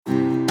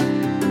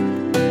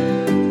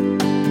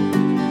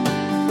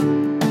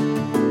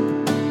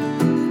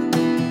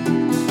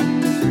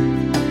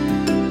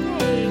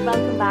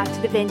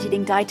Binge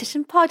Eating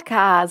Dietitian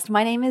podcast.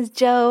 My name is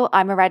Jo.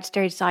 I'm a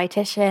registered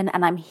dietitian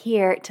and I'm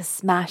here to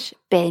smash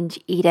binge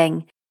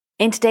eating.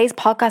 In today's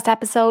podcast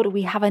episode,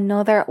 we have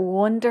another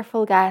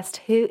wonderful guest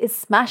who is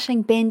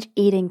smashing binge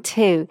eating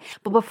too.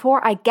 But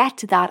before I get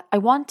to that, I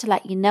want to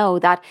let you know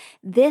that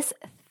this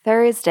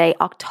Thursday,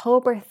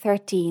 October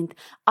 13th,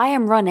 I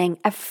am running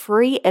a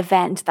free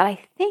event that I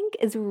think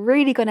is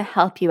really going to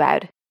help you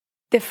out.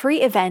 The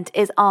free event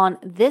is on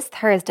this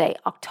Thursday,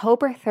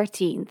 October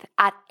 13th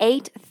at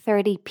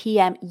 8:30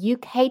 p.m.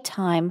 UK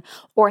time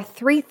or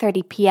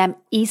 3:30 p.m.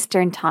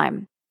 Eastern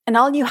time. And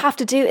all you have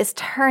to do is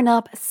turn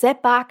up,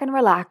 sit back and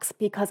relax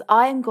because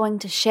I am going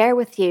to share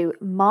with you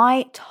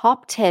my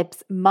top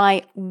tips,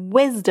 my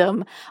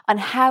wisdom on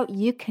how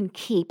you can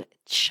keep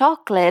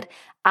chocolate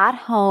at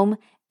home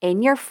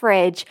in your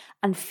fridge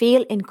and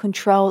feel in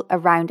control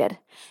around it.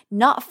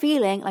 Not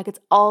feeling like it's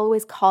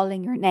always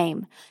calling your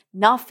name,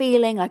 not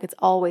feeling like it's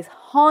always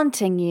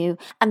haunting you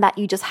and that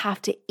you just have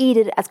to eat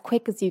it as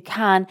quick as you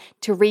can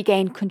to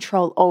regain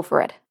control over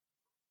it.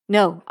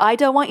 No, I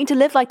don't want you to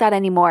live like that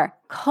anymore.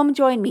 Come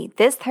join me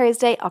this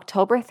Thursday,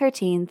 October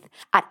 13th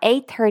at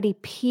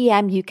 8:30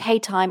 p.m.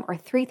 UK time or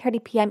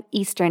 3:30 p.m.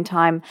 Eastern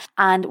time.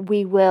 And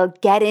we will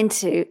get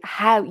into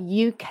how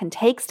you can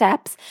take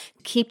steps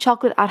to keep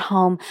chocolate at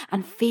home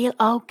and feel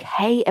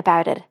okay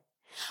about it.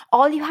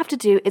 All you have to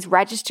do is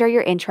register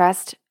your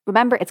interest.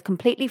 Remember, it's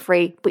completely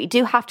free, but you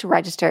do have to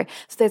register.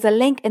 So there's a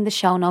link in the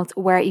show notes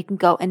where you can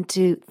go and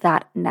do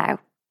that now.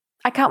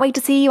 I can't wait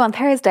to see you on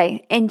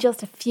Thursday in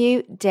just a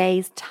few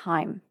days'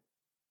 time.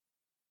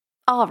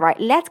 All right,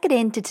 let's get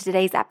into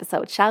today's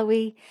episode, shall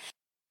we?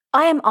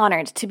 I am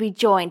honoured to be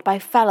joined by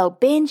fellow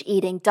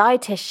binge-eating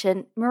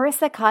dietitian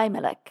Marissa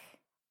Kaimilik.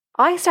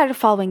 I started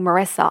following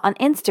Marissa on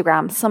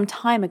Instagram some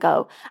time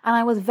ago, and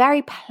I was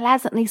very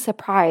pleasantly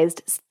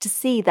surprised to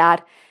see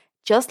that,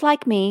 just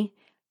like me,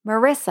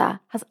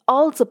 Marissa has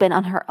also been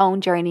on her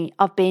own journey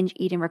of binge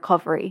eating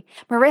recovery.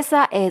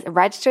 Marissa is a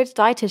registered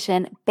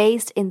dietitian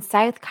based in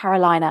South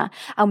Carolina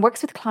and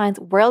works with clients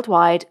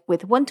worldwide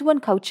with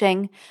one-to-one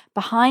coaching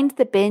behind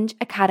the Binge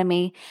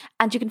Academy,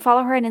 and you can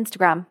follow her on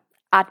Instagram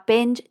at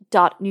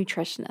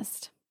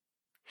binge.nutritionist.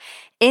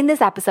 In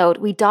this episode,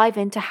 we dive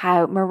into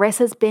how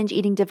Marissa's binge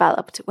eating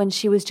developed when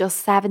she was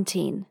just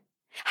 17,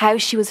 how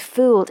she was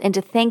fooled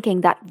into thinking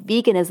that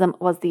veganism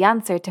was the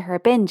answer to her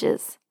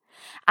binges,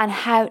 and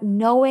how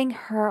knowing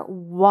her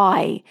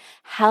why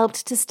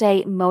helped to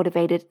stay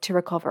motivated to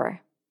recover.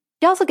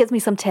 She also gives me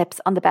some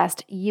tips on the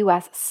best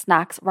US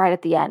snacks right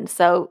at the end,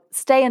 so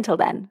stay until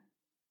then.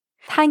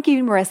 Thank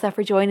you, Marissa,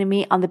 for joining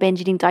me on the Binge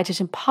Eating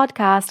Dietitian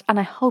podcast, and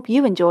I hope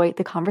you enjoy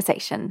the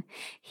conversation.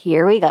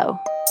 Here we go.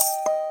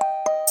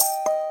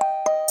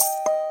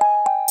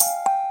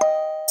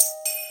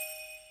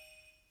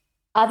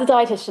 As a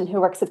dietitian who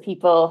works with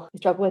people who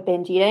struggle with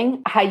binge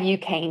eating, how you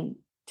came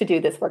to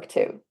do this work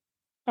too?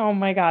 Oh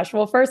my gosh.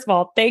 Well, first of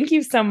all, thank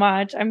you so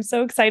much. I'm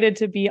so excited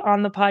to be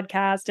on the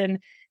podcast and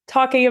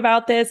talking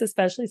about this,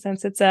 especially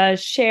since it's a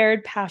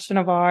shared passion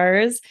of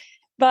ours.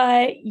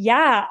 But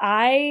yeah,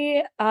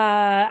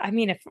 I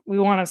mean, if we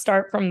want to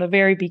start from the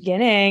very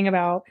beginning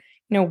about,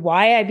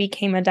 why I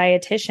became a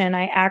dietitian,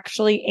 I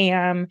actually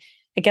am,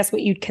 I guess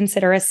what you'd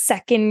consider a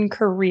second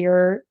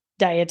career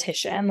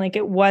dietitian. Like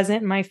it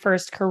wasn't my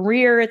first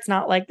career. It's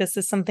not like this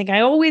is something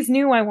I always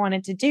knew I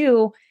wanted to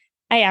do.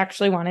 I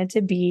actually wanted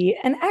to be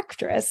an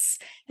actress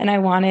and I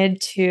wanted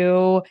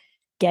to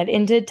get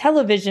into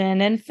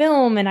television and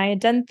film, and I had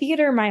done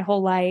theater my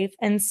whole life.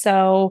 And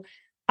so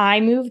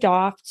I moved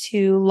off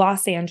to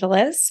Los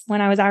Angeles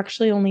when I was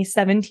actually only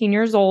 17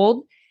 years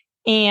old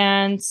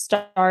and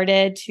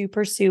started to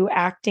pursue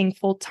acting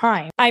full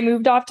time. I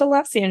moved off to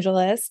Los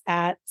Angeles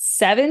at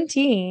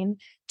 17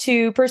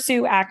 to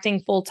pursue acting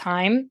full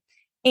time.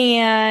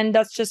 And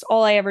that's just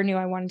all I ever knew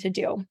I wanted to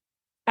do.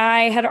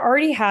 I had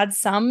already had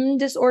some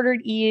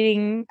disordered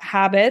eating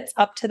habits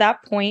up to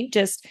that point,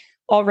 just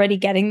already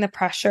getting the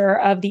pressure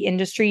of the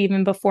industry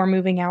even before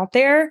moving out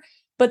there.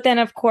 But then,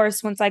 of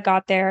course, once I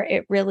got there,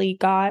 it really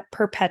got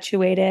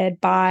perpetuated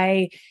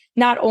by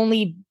not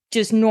only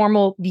just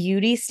normal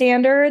beauty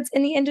standards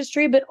in the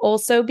industry, but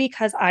also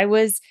because I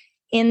was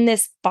in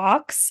this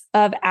box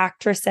of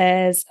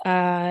actresses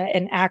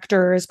and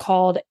actors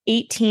called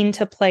 18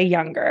 to play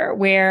younger,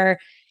 where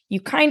you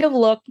kind of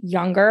look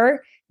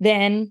younger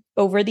than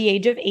over the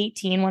age of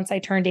 18 once I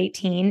turned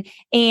 18.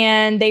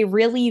 And they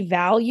really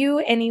value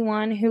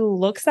anyone who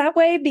looks that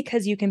way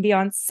because you can be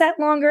on set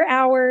longer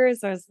hours.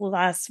 There's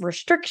less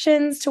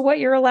restrictions to what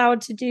you're allowed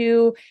to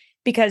do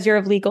because you're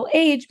of legal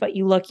age, but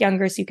you look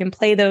younger. So you can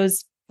play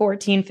those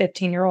 14,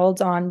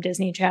 15-year-olds on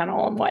Disney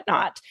Channel and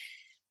whatnot.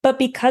 But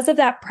because of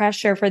that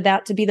pressure for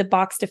that to be the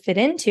box to fit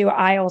into,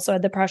 I also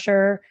had the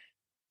pressure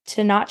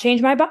to not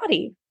change my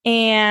body.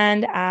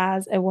 And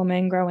as a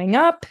woman growing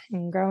up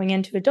and growing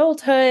into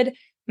adulthood,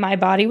 my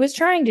body was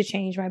trying to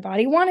change. My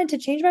body wanted to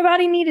change. My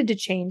body needed to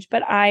change.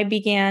 But I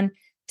began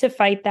to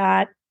fight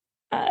that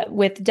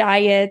with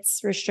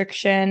diets,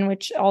 restriction,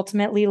 which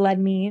ultimately led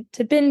me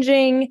to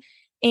binging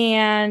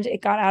And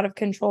it got out of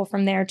control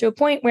from there to a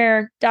point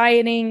where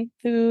dieting,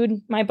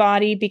 food, my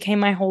body became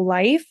my whole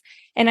life.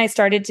 And I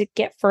started to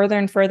get further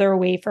and further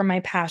away from my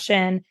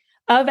passion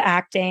of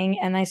acting.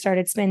 And I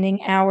started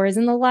spending hours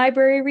in the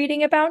library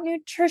reading about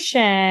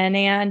nutrition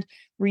and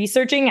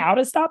researching how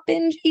to stop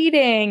binge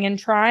eating and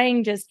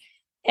trying just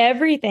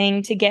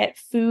everything to get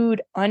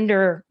food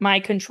under my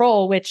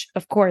control, which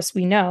of course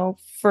we know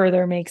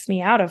further makes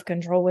me out of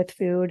control with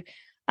food.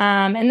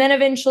 And then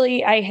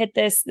eventually I hit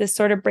this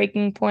sort of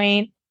breaking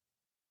point.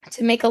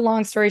 To make a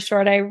long story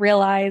short, I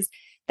realized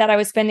that I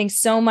was spending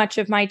so much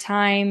of my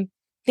time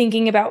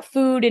thinking about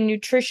food and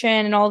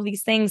nutrition and all of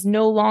these things,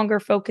 no longer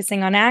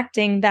focusing on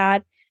acting,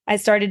 that I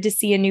started to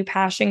see a new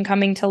passion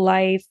coming to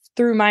life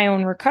through my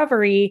own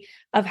recovery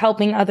of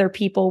helping other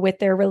people with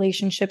their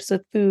relationships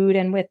with food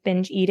and with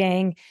binge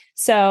eating.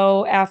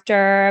 So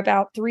after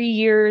about 3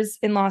 years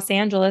in Los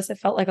Angeles, it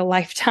felt like a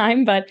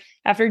lifetime, but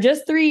after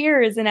just 3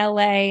 years in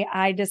LA,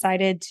 I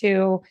decided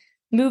to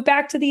move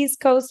back to the East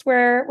Coast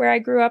where I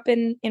grew up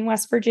in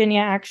West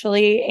Virginia,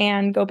 actually,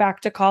 and go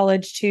back to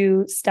college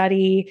to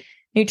study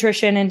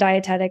nutrition and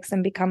dietetics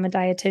and become a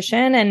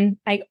dietitian. And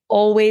I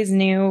always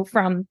knew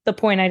from the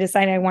point I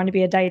decided I wanted to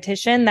be a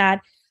dietitian that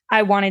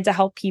I wanted to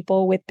help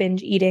people with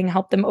binge eating,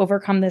 help them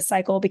overcome this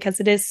cycle, because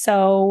it is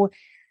so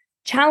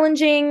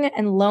challenging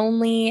and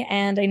lonely.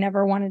 And I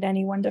never wanted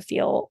anyone to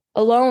feel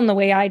alone the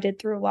way I did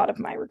through a lot of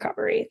my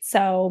recovery.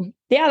 So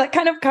yeah, that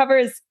kind of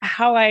covers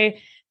how I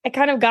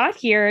kind of got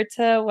here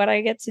to what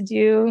I get to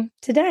do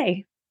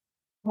today.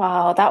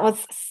 Wow, that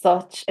was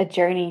such a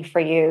journey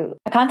for you.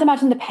 I can't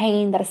imagine the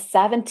pain that a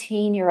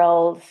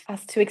 17-year-old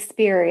has to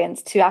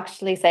experience to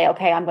actually say,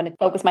 okay, I'm going to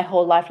focus my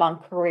whole lifelong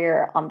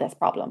career on this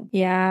problem.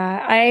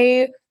 Yeah,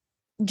 I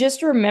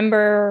just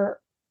remember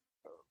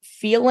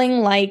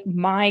feeling like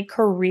my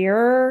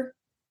career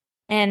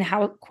and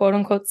how quote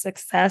unquote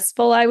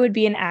successful I would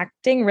be in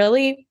acting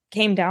really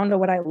came down to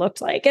what I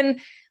looked like. And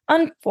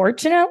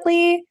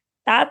unfortunately,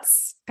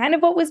 that's kind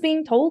of what was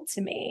being told to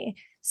me.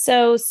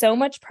 So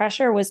much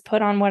pressure was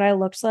put on what I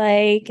looked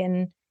like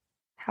and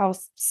how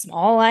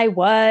small I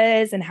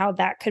was and how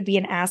that could be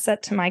an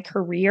asset to my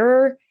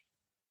career.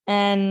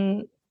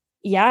 And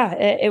yeah,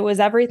 it was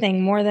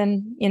everything more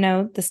than,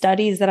 the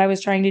studies that I was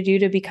trying to do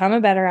to become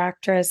a better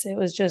actress. It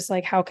was just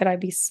like, how could I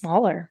be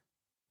smaller?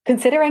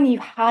 Considering you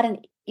had an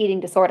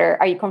eating disorder,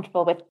 are you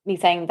comfortable with me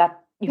saying that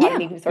you had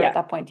an eating disorder at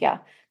that point? Yeah.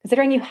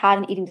 Considering you had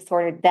an eating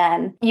disorder,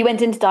 then you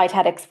went into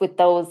dietetics with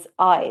those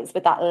eyes,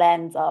 with that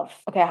lens of,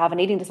 okay, I have an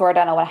eating disorder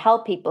and I want to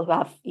help people who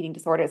have eating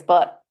disorders.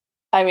 But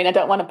I mean, I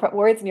don't want to put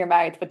words in your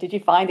mouth, but did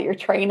you find that your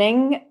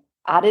training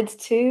added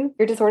to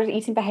your disordered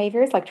eating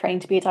behaviors, like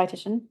training to be a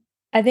dietitian?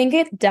 I think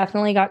it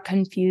definitely got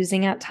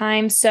confusing at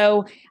times.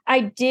 So I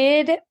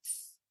did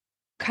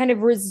kind of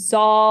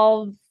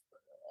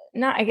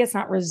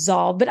not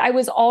resolve, but I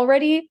was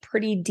already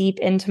pretty deep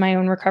into my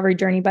own recovery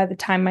journey by the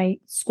time my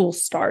school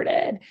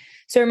started.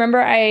 So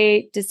remember,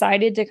 I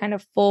decided to kind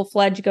of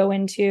full-fledged go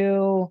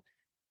into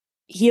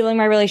healing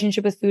my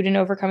relationship with food and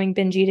overcoming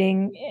binge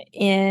eating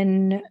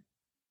in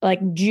like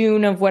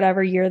June of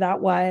whatever year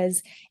that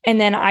was. And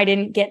then I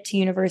didn't get to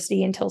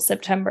university until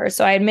September.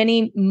 So I had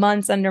many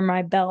months under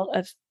my belt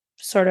of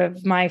sort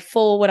of my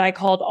full, what I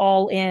called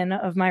all in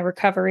of my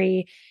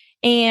recovery.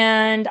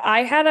 And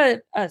I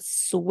had a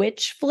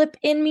switch flip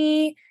in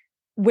me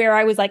where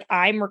I was like,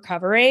 I'm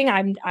recovering.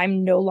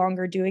 I'm no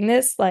longer doing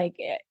this. Like,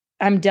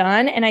 I'm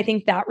done. And I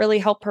think that really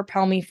helped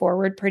propel me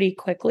forward pretty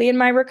quickly in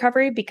my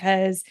recovery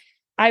because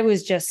I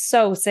was just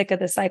so sick of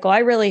the cycle. I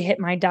really hit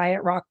my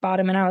diet rock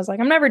bottom and I was like,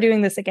 I'm never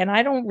doing this again.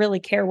 I don't really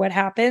care what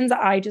happens.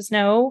 I just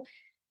know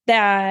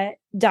that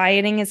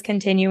dieting is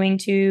continuing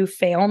to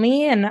fail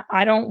me and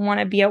I don't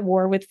want to be at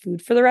war with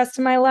food for the rest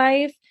of my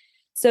life.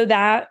 So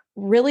that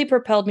really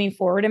propelled me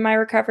forward in my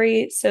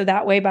recovery. So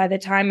that way, by the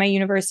time my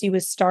university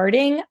was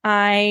starting,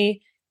 I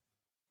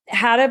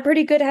had a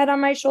pretty good head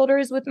on my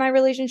shoulders with my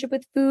relationship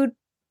with food.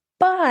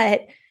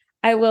 But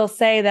I will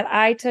say that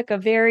I took a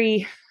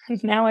very,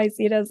 now I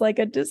see it as like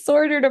a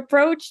disordered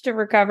approach to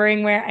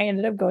recovering where I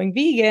ended up going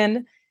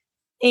vegan.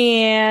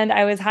 And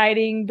I was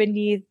hiding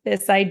beneath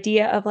this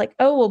idea of like,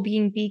 oh, well,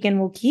 being vegan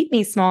will keep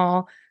me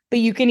small, but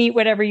you can eat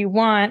whatever you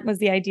want was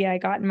the idea I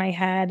got in my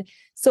head.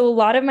 So a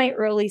lot of my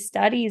early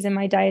studies in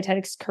my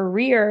dietetics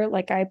career,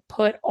 like I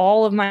put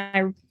all of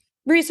my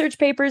research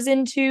papers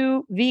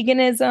into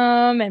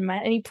veganism and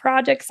any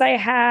projects I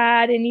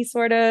had, any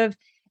sort of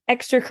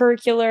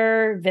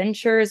extracurricular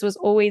ventures was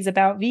always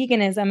about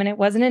veganism. And it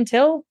wasn't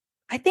until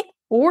I think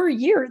 4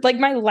 years, like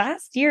my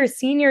last year,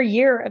 senior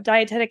year of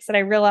dietetics, that I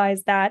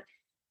realized that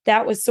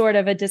that was sort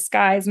of a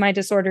disguise my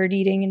disordered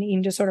eating and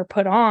eating disorder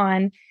put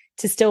on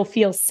to still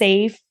feel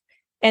safe.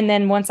 And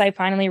then once I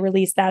finally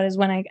released that is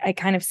when I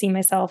kind of see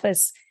myself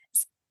as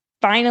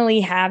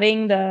finally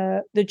having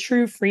the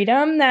true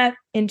freedom that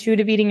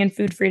intuitive eating and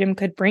food freedom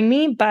could bring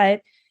me.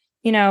 But,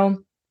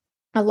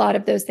 a lot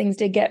of those things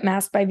did get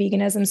masked by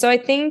veganism. So I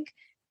think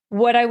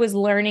what I was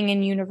learning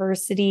in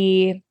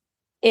university,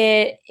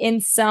 it in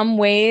some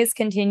ways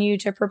continued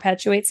to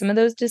perpetuate some of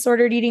those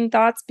disordered eating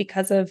thoughts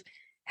because of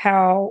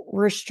how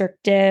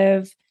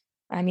restrictive,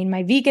 I mean,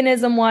 my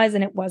veganism was,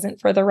 and it wasn't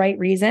for the right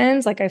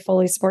reasons. Like I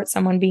fully support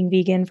someone being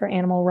vegan for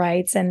animal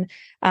rights and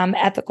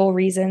ethical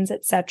reasons,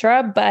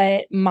 etc.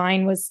 But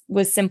mine was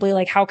simply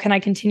like, how can I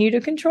continue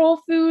to control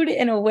food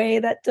in a way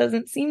that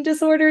doesn't seem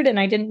disordered? And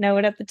I didn't know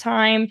it at the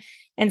time.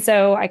 And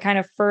so I kind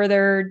of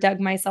further dug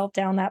myself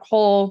down that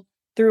hole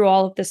through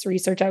all of this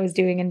research I was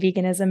doing in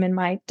veganism in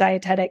my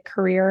dietetic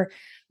career.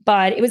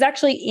 But it was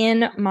actually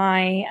in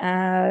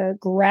my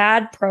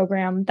grad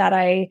program that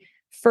I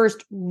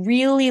first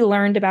really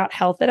learned about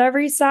health at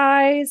every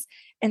size.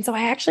 And so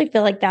I actually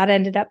feel like that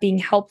ended up being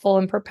helpful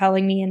in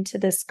propelling me into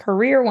this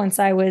career once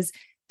I was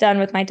done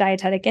with my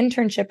dietetic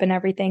internship and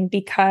everything,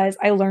 because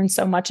I learned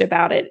so much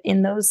about it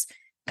in those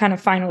kind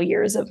of final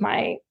years of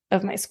my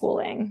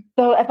schooling.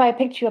 So if I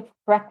picked you up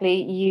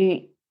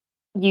correctly,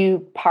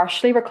 you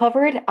partially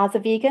recovered as a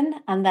vegan,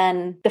 and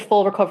then the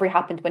full recovery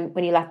happened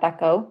when you let that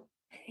go?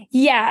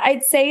 Yeah,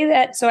 I'd say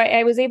that. So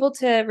I was able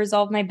to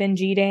resolve my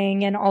binge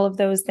eating and all of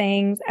those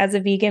things as a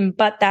vegan,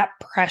 but that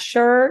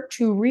pressure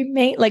to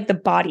remain, like the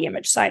body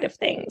image side of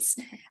things,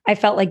 I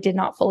felt like did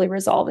not fully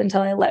resolve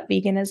until I let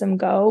veganism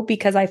go,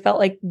 because I felt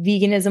like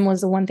veganism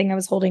was the one thing I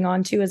was holding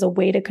on to as a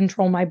way to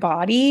control my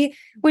body,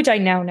 which I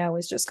now know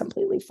is just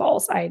completely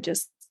false.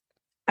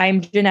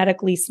 I'm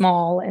genetically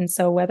small. And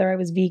so whether I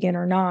was vegan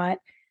or not,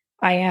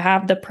 I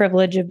have the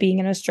privilege of being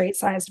in a straight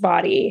sized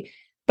body.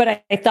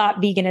 But I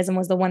thought veganism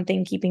was the one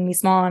thing keeping me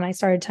small. And I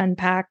started to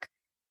unpack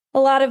a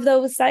lot of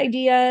those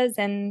ideas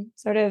and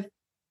sort of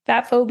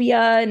fat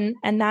phobia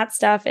and that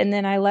stuff. And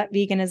then I let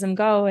veganism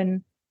go.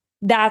 And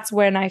that's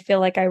when I feel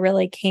like I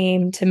really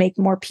came to make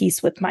more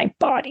peace with my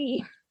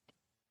body.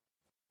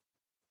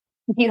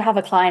 If you have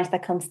a client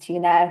that comes to you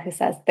now who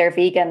says they're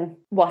vegan,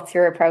 what's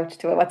your approach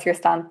to it? What's your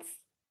stance?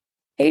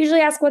 I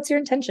usually ask, what's your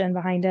intention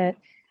behind it?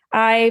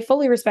 I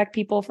fully respect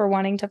people for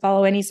wanting to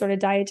follow any sort of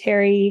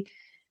dietary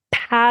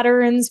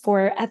patterns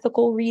for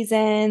ethical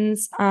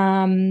reasons,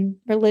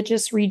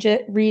 religious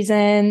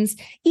reasons,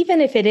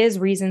 even if it is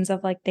reasons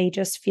of like they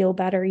just feel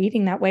better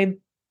eating that way.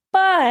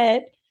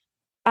 But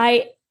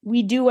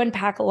we do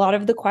unpack a lot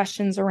of the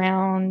questions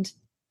around,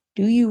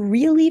 do you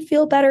really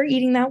feel better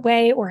eating that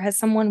way? Or has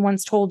someone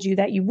once told you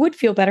that you would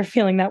feel better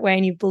feeling that way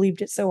and you've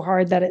believed it so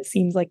hard that it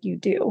seems like you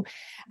do?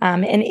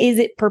 And is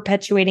it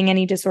perpetuating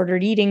any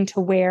disordered eating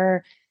to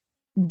where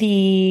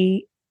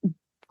the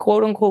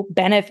quote unquote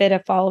benefit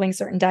of following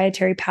certain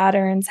dietary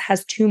patterns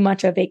has too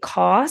much of a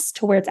cost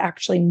to where it's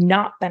actually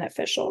not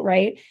beneficial,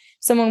 right?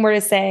 Someone were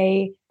to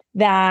say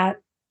that,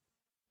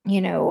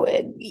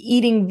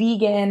 eating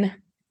vegan,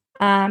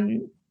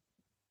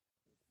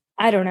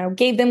 I don't know,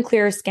 gave them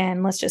clearer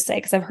skin, let's just say,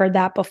 because I've heard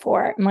that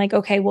before. I'm like,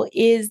 okay, well,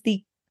 is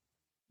the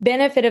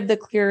benefit of the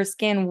clearer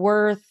skin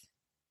worth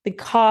the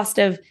cost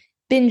of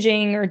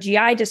binging or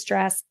GI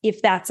distress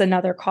if that's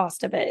another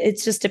cost of it?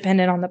 It's just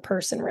dependent on the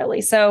person,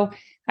 really. So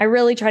I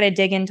really try to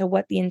dig into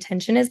what the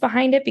intention is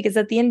behind it, because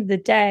at the end of the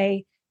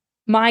day,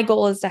 my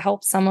goal is to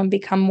help someone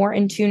become more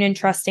in tune and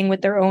trusting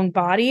with their own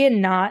body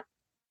and not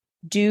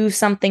do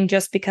something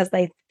just because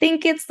they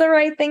think it's the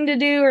right thing to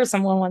do or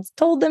someone once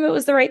told them it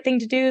was the right thing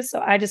to do.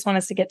 So I just want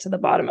us to get to the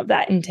bottom of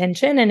that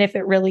intention and if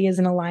it really is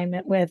in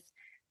alignment with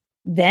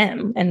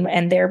them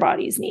and their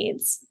body's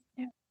needs.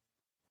 Yeah.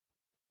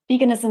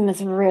 Veganism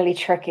is really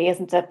tricky,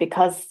 isn't it?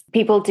 Because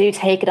people do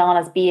take it on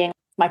as being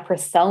my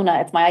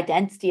persona, it's my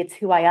identity, it's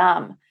who I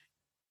am.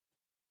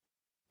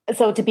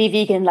 So to be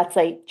vegan, let's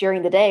say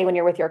during the day when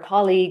you're with your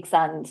colleagues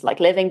and like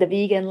living the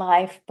vegan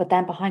life, but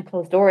then behind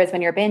closed doors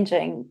when you're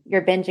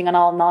binging on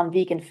all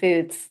non-vegan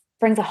foods,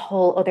 brings a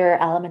whole other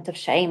element of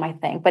shame, I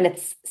think, when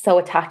it's so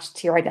attached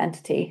to your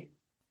identity.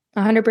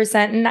 100%.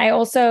 And I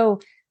also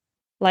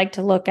like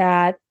to look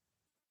at,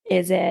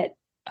 is it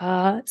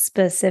a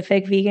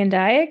specific vegan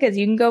diet? Because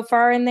you can go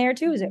far in there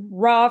too. Is it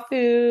raw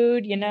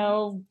food,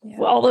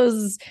 all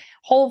those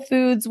whole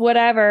foods,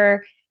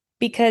 whatever?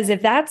 Because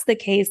if that's the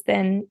case,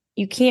 then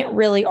you can't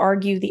really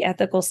argue the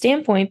ethical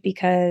standpoint,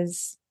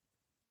 because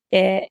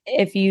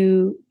if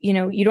you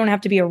don't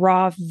have to be a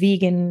raw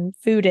vegan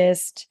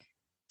foodist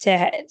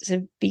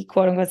to be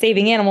quote unquote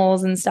saving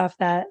animals and stuff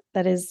that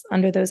is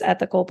under those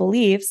ethical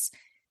beliefs.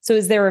 So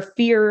is there a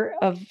fear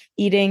of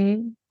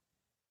eating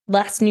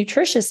less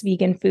nutritious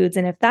vegan foods?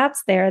 And if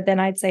that's there, then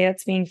I'd say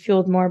it's being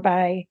fueled more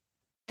by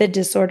the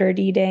disordered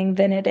eating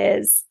than it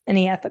is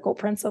any ethical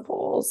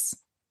principles.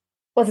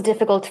 Was it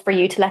difficult for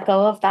you to let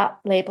go of that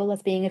label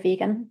as being a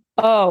vegan?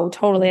 Oh,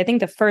 totally. I think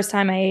the first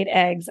time I ate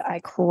eggs,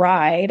 I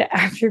cried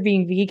after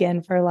being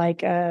vegan for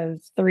like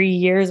 3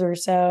 years or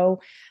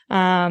so.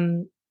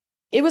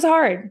 It was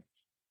hard,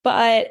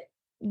 but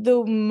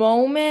the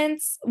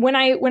moments when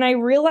I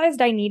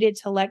realized I needed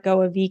to let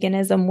go of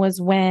veganism was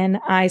when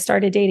I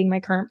started dating my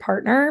current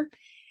partner,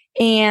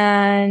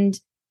 and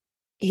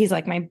he's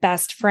like my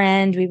best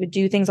friend. We would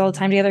do things all the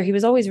time together. He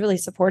was always really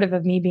supportive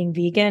of me being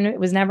vegan. It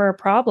was never a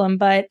problem,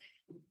 but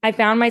I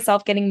found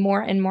myself getting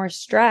more and more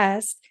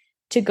stressed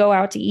to go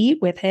out to eat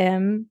with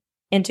him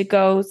and to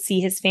go see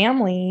his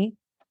family,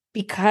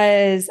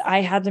 because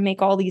I had to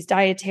make all these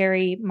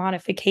dietary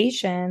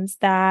modifications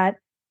that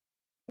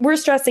were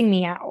stressing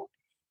me out.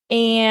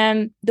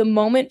 And the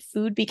moment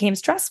food became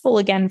stressful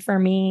again for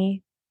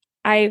me,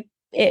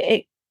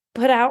 it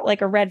put out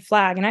like a red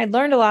flag. And I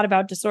learned a lot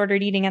about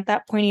disordered eating at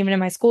that point, even in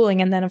my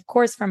schooling. And then, of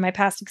course, from my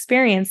past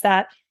experience,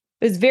 that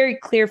it was very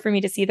clear for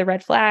me to see the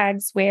red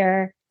flags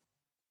where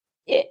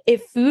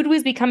if food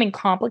was becoming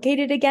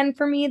complicated again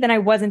for me, then I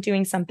wasn't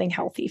doing something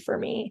healthy for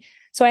me.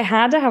 So I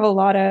had to have a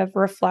lot of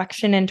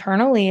reflection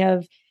internally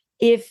of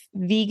if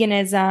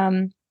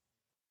veganism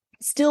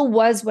still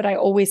was what I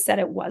always said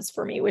it was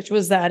for me, which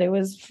was that it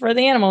was for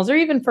the animals or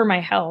even for my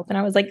health. And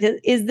I was like,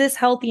 is this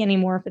healthy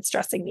anymore if it's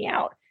stressing me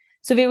out?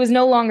 So if it was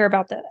no longer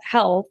about the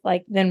health,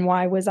 like, then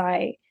why was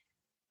I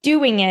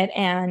doing it?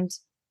 And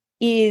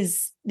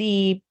is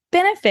the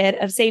benefit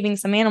of saving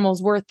some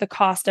animals worth the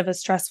cost of a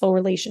stressful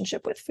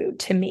relationship with food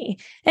to me?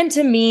 And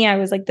to me, I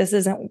was like, this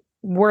isn't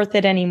worth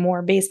it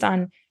anymore based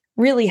on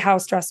really how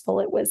stressful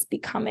it was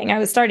becoming. I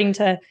was starting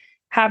to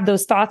have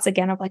those thoughts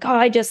again of like,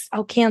 oh,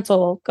 I'll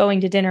cancel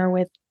going to dinner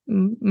with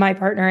my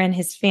partner and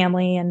his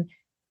family. And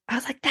I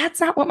was like, that's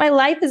not what my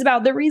life is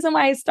about. The reason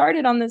why I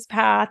started on this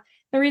path,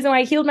 the reason why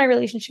I healed my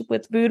relationship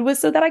with food was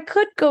so that I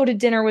could go to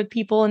dinner with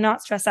people and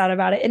not stress out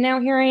about it. And now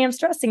here I am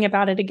stressing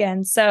about it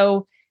again.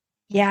 So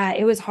yeah,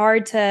 it was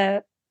hard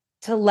to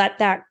let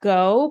that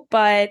go.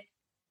 But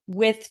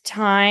with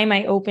time,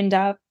 I opened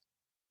up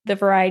the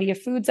variety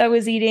of foods I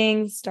was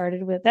eating,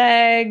 started with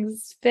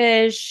eggs,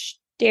 fish,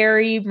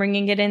 dairy,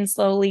 bringing it in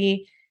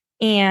slowly.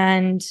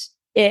 And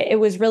it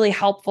was really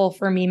helpful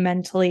for me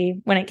mentally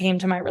when it came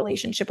to my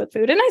relationship with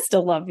food. And I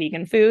still love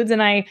vegan foods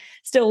and I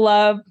still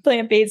love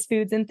plant-based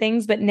foods and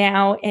things. But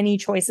now any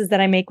choices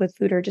that I make with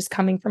food are just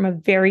coming from a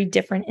very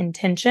different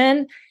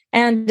intention,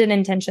 and an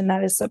intention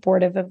that is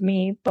supportive of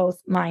me, both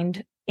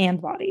mind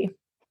and body.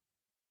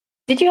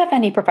 Did you have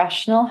any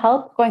professional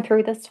help going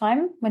through this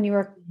time when you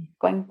were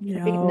going?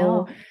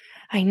 No,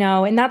 I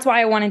know. And that's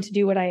why I wanted to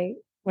do what I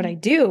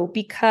do,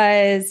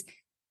 because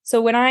so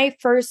when I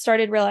first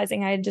started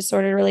realizing I had a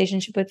disordered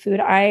relationship with food,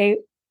 I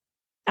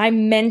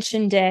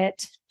mentioned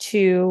it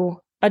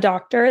to a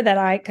doctor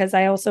because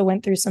I also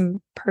went through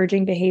some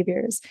purging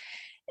behaviors.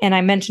 And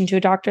I mentioned to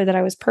a doctor that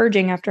I was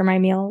purging after my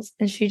meals.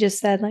 And she just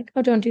said like,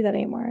 oh, don't do that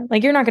anymore.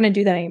 Like, you're not going to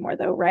do that anymore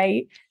though,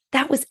 right?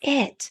 That was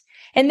it.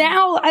 And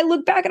now I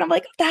look back and I'm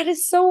like, that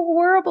is so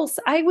horrible.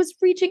 So I was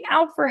reaching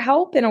out for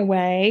help in a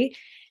way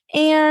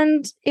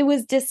and it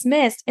was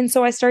dismissed. And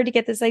so I started to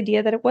get this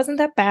idea that it wasn't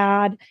that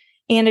bad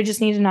and I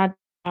just needed to not do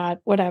that,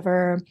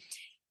 whatever.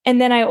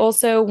 And then I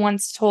also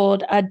once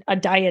told a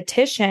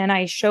dietitian,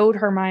 I showed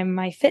her my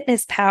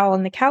MyFitnessPal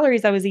and the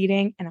calories I was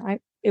eating, and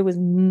it was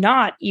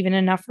not even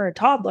enough for a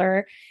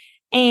toddler.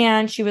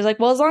 And she was like,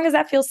 well, as long as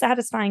that feels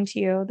satisfying to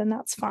you, then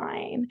that's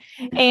fine.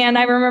 And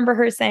I remember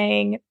her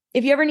saying,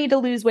 if you ever need to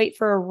lose weight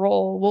for a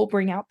role, we'll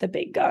bring out the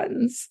big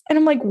guns. And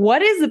I'm like,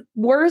 what is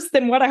worse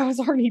than what I was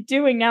already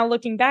doing now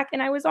looking back?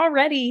 And I was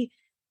already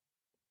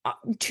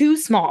too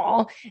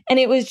small. And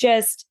it was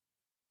just,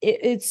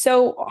 it's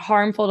so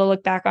harmful to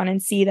look back on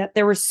and see that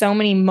there were so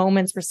many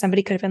moments where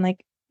somebody could have been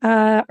like,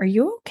 are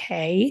you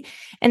okay?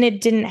 And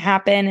it didn't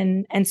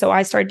happen. And so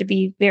I started to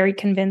be very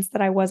convinced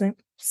that I wasn't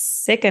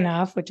sick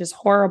enough, which is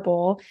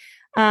horrible.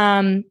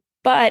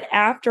 But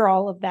after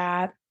all of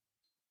that,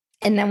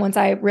 and then once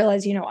I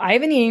realized, I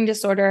have an eating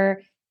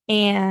disorder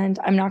and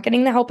I'm not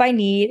getting the help I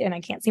need, and I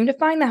can't seem to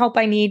find the help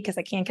I need because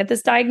I can't get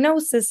this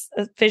diagnosis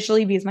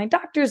officially because my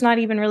doctor's not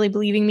even really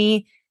believing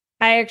me,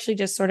 I actually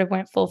just sort of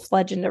went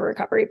full-fledged into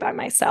recovery by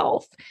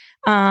myself.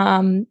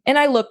 And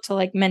I look to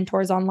like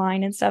mentors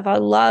online and stuff. I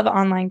love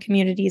online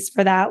communities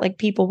for that. Like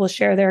people will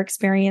share their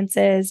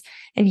experiences,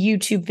 and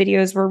YouTube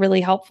videos were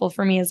really helpful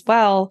for me as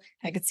well.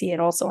 I could see it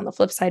also on the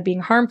flip side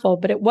being harmful,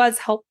 but it was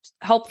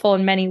helpful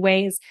in many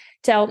ways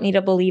to help me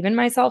to believe in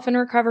myself in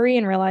recovery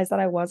and realize that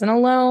I wasn't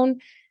alone.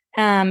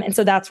 And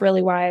so that's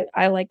really why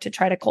I like to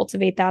try to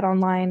cultivate that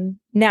online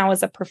now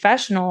as a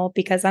professional,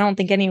 because I don't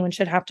think anyone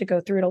should have to go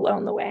through it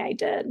alone the way I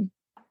did.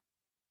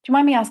 Do you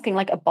mind me asking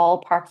like a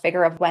ballpark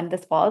figure of when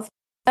this was?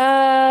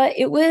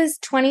 It was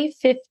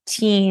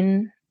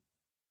 2015.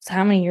 So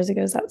how many years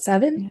ago is that?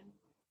 7? Yeah.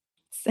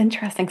 It's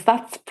interesting because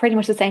that's pretty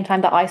much the same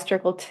time that I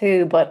struggled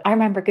too. But I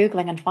remember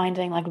Googling and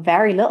finding like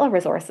very little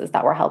resources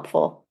that were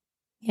helpful.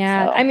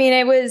 Yeah. So. I mean,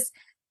 it was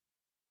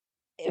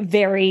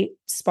very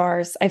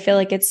sparse. I feel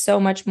like it's so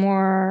much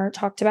more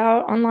talked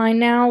about online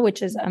now,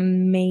 which is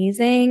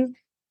amazing.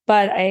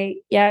 But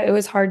it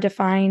was hard to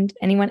find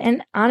anyone.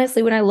 And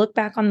honestly, when I look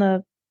back on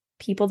the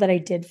people that I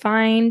did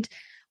find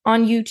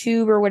on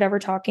YouTube or whatever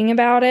talking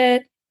about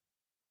it,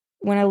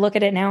 when I look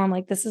at it now, I'm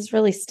like, this is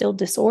really still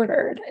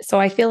disordered. So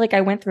I feel like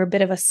I went through a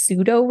bit of a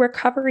pseudo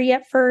recovery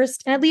at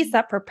first. And at least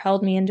that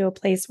propelled me into a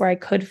place where I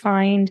could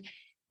find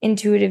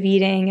intuitive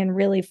eating and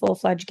really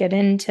full-fledged get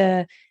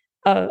into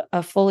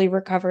a fully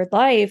recovered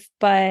life.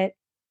 But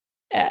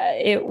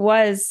it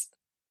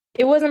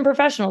wasn't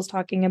professionals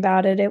talking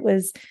about it. It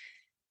was,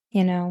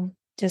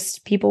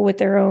 just people with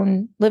their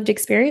own lived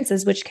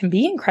experiences, which can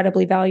be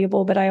incredibly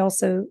valuable. But I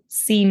also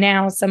see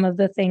now some of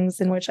the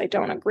things in which I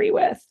don't agree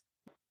with.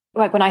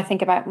 Like when I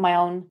think about my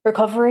own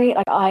recovery,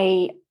 like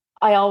I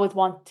I always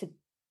want to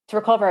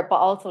recover, but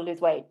also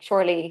lose weight.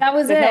 Surely that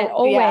was there's it. no,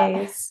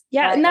 Always.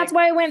 Yeah. right, And that's like,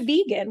 why I went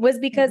vegan, was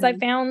because I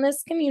found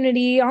this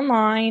community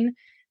online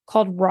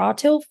called Raw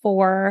Till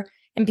 4.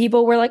 And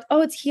people were like,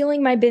 oh, it's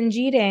healing my binge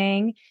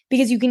eating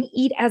because you can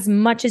eat as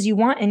much as you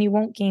want and you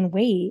won't gain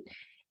weight.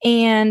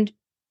 And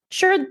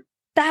sure,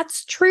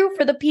 that's true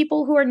for the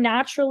people who are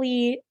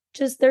naturally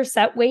just their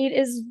set weight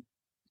is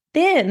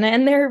thin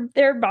and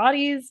their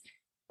bodies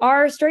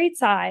are straight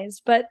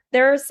sized. But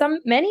there are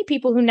many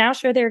people who now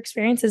share their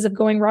experiences of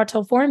going Raw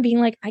Till 4 and being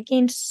like, I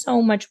gained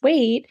so much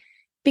weight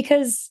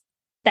because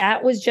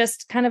that was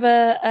just kind of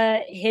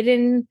a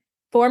hidden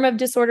form of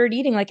disordered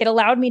eating. Like, it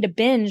allowed me to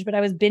binge, but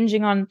I was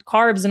binging on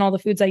carbs and all the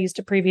foods I used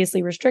to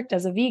previously restrict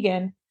as a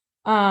vegan.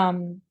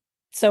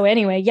 So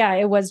anyway, yeah,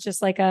 it was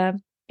just like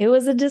it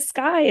was a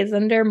disguise,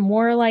 and they're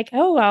more like,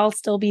 oh, I'll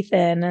still be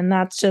thin. And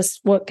that's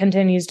just what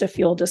continues to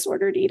fuel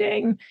disordered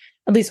eating,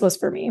 at least was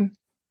for me.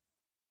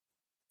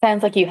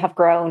 sounds like you have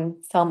grown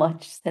so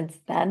much since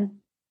then.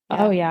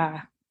 Oh,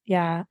 yeah.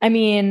 Yeah. I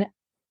mean,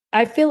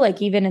 I feel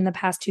like even in the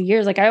past 2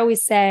 years, like I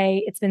always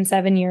say, it's been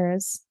 7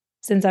 years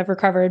since I've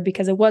recovered,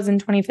 because it was in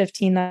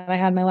 2015 that I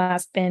had my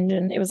last binge,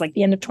 and it was like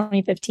the end of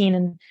 2015.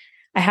 And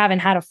I haven't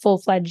had a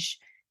full-fledged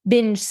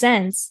binge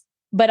since.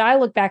 But I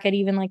look back at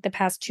even like the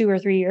past 2 or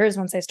 3 years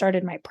once I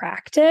started my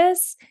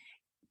practice,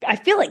 I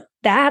feel like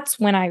that's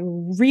when I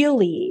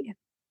really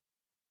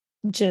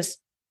just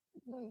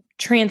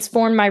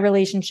transformed my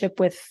relationship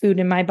with food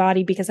in my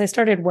body, because I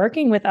started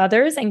working with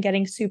others and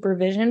getting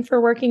supervision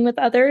for working with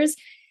others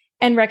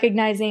and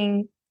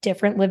recognizing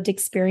different lived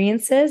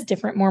experiences,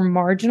 different, more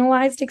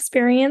marginalized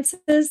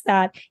experiences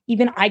that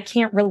even I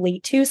can't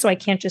relate to. So I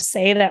can't just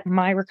say that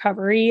my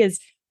recovery is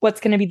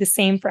what's going to be the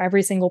same for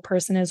every single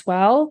person as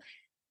well.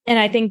 And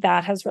I think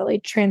that has really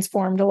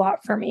transformed a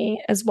lot for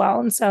me as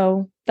well. And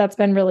so that's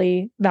been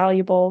really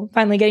valuable,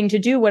 finally getting to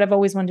do what I've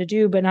always wanted to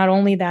do, but not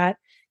only that,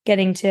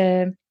 getting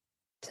to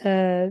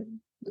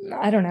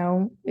I don't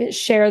know,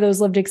 share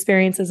those lived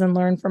experiences and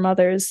learn from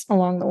others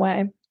along the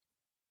way.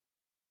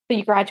 So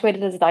you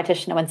graduated as a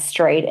dietitian and went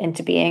straight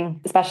into being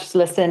a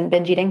specialist in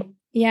binge eating?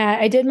 Yeah,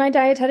 I did my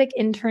dietetic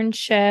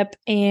internship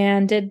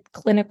and did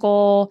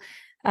clinical,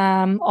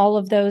 all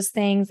of those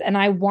things. And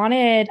I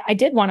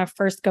did want to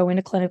first go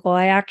into clinical.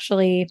 I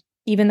actually,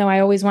 even though I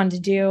always wanted to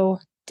do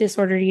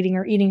disordered eating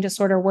or eating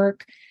disorder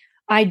work,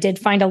 I did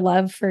find a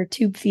love for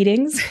tube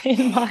feedings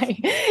in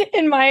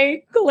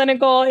my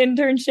clinical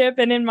internship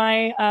and in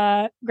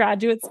my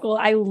graduate school.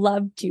 I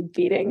loved tube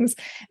feedings.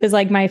 It was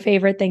like my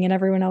favorite thing, and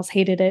everyone else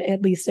hated it,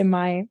 at least in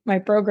my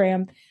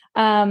program.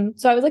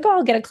 So I was like, oh,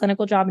 I'll get a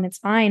clinical job and it's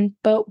fine.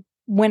 But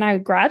when I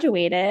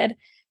graduated,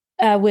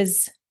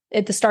 was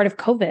at the start of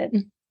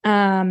COVID,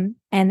 and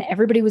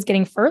everybody was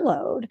getting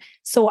furloughed.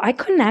 So I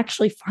couldn't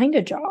actually find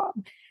a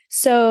job.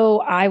 So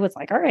I was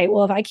like, all right,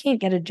 well, if I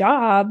can't get a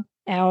job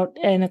out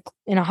in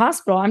a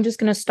hospital, I'm just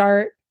going to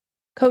start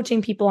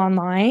coaching people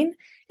online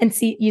and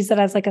use that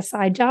as like a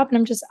side job.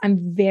 And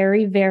I'm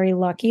very, very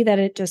lucky that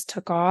it just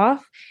took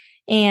off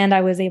and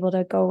I was able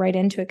to go right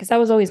into it, because that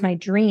was always my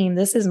dream.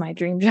 This is my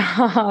dream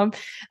job.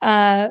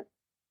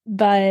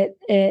 But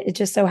it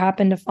just so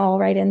happened to fall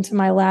right into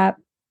my lap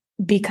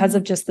because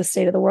of just the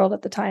state of the world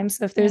at the time.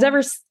 So if there's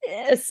ever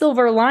a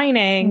silver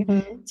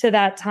lining to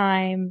that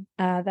time,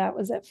 that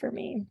was it for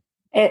me.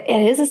 It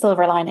is a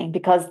silver lining,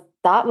 because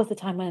that was the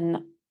time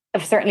when,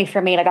 certainly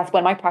for me, like that's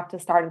when my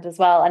practice started as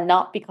well. And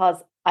not because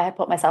I had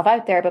put myself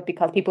out there, but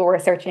because people were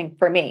searching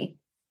for me,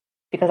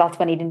 because that's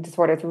when eating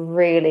disorders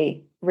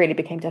really, really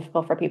became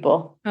difficult for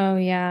people. Oh,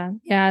 yeah.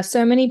 Yeah.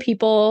 So many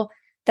people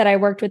that I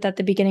worked with at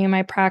the beginning of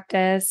my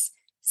practice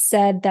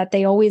said that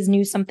they always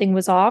knew something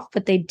was off,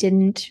 but they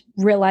didn't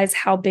realize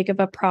how big of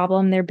a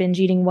problem their binge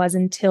eating was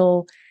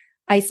until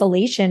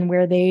isolation,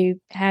 where they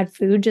had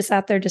food just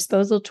at their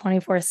disposal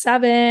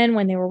 24/7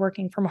 when they were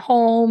working from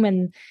home,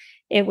 and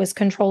it was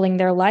controlling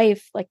their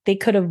life. Like they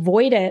could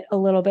avoid it a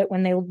little bit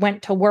when they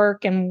went to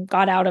work and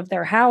got out of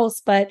their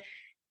house, but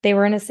they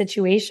were in a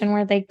situation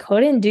where they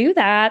couldn't do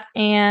that.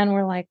 And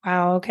we're like,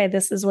 wow, okay,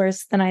 this is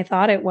worse than I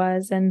thought it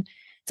was. And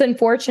it's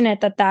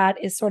unfortunate that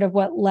that is sort of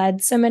what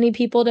led so many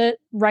people to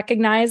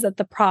recognize that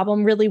the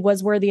problem really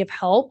was worthy of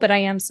help. But I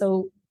am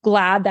so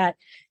glad that,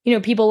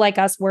 people like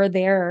us were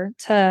there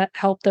to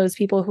help those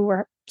people who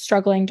were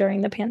struggling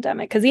during the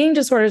pandemic, because eating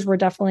disorders were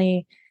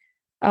definitely,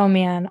 oh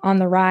man, on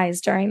the rise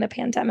during the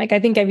pandemic. I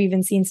think I've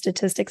even seen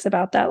statistics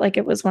about that. Like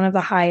it was one of the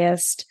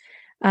highest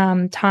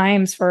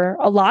times for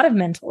a lot of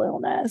mental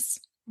illness.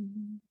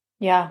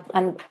 Yeah.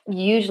 And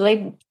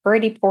usually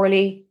pretty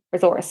poorly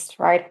resourced,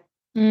 right?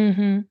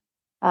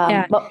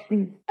 Yeah. But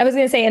I was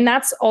going to say, and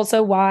that's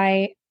also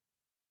why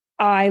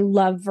I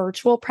love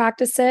virtual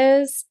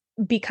practices,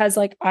 because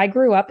like I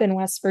grew up in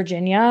West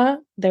Virginia.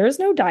 There's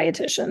no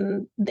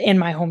dietitian in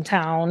my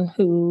hometown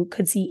who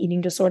could see eating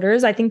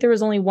disorders. I think there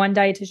was only one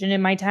dietitian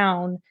in my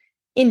town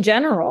in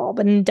general,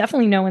 but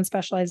definitely no one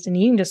specialized in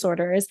eating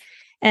disorders.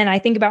 And I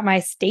think about my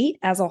state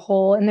as a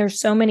whole, and there's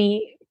so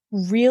many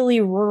really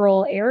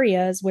rural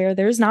areas where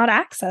there's not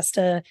access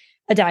to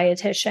a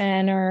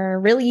dietitian or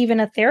really even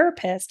a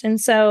therapist. And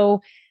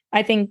so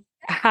I think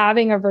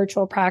having a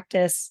virtual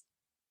practice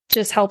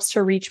just helps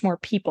to reach more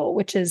people,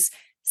 which is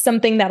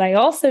something that I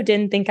also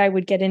didn't think I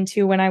would get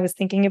into when I was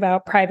thinking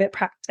about private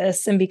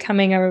practice and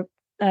becoming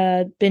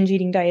a binge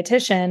eating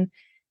dietitian.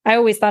 I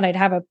always thought I'd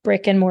have a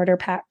brick and mortar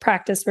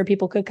practice where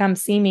people could come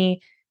see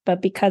me.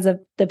 But because of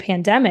the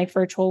pandemic,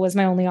 virtual was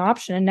my only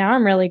option. And now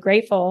I'm really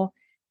grateful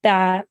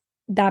that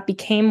that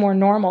became more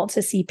normal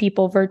to see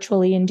people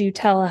virtually and do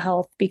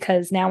telehealth,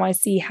 because now I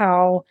see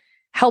how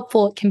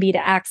helpful it can be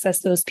to access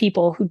those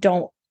people who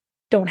don't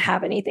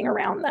have anything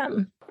around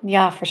them.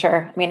 Yeah, for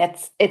sure. I mean,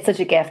 it's such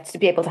a gift to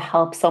be able to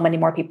help so many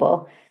more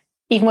people,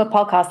 even with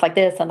podcasts like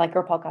this and like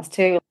your podcast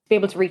too. To be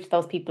able to reach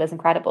those people is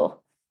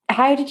incredible.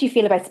 How did you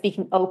feel about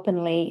speaking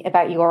openly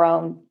about your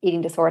own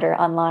eating disorder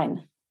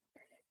online?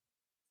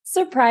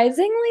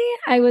 Surprisingly,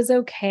 I was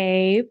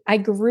okay. I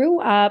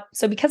grew up,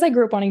 so because I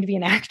grew up wanting to be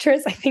an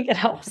actress, I think it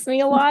helps me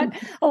a lot.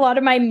 A lot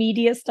of my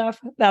media stuff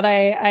that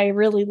I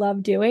really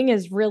love doing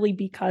is really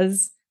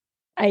because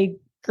I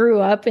grew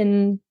up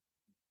in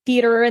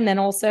theater and then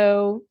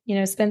also,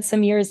 spent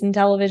some years in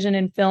television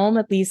and film,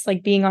 at least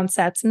like being on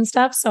sets and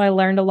stuff. So I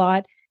learned a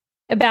lot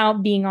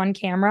about being on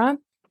camera.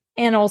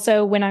 And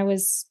also when I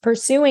was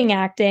pursuing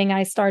acting,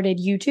 I started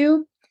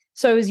YouTube.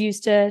 So I was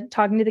used to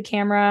talking to the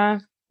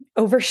camera,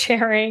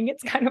 oversharing.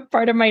 It's kind of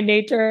part of my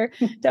nature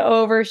to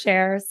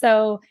overshare.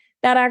 So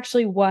that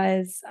actually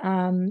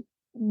wasn't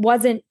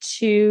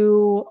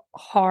too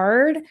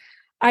hard.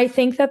 I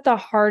think that the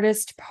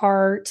hardest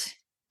part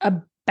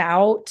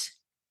about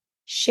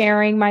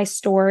sharing my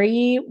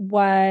story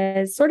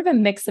was sort of a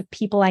mix of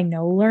people I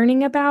know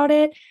learning about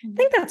it. I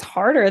think that's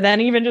harder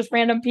than even just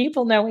random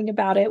people knowing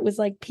about it. It was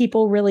like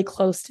people really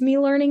close to me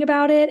learning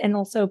about it, and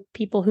also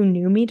people who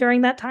knew me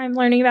during that time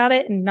learning about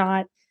it and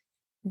not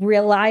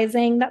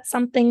realizing that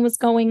something was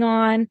going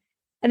on.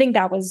 I think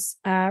that was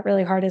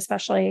really hard,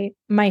 especially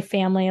my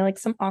family, like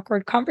some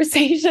awkward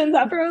conversations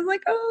after I was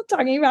like,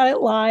 talking about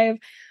it live.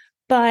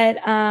 But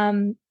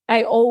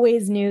I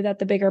always knew that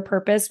the bigger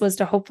purpose was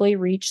to hopefully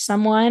reach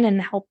someone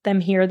and help them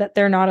hear that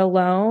they're not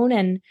alone.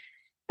 And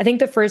I think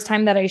the first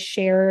time that I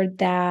shared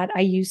that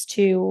I used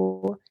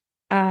to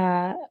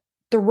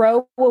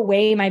throw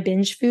away my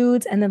binge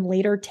foods and then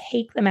later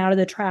take them out of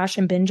the trash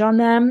and binge on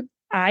them,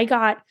 I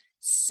got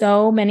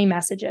so many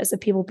messages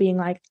of people being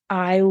like,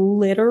 I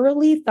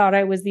literally thought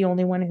I was the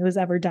only one who has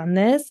ever done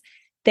this.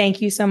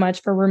 Thank you so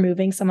much for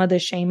removing some of the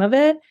shame of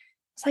it.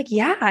 It's like,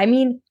 yeah, I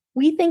mean,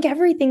 we think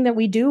everything that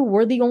we do,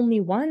 we're the only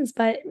ones.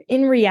 But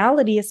in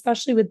reality,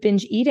 especially with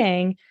binge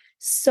eating,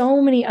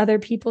 so many other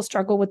people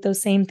struggle with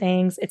those same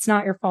things. It's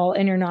not your fault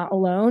and you're not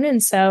alone.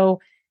 And so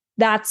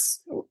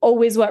that's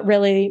always what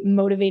really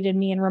motivated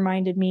me and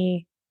reminded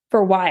me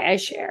for why I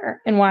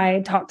share and why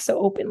I talk so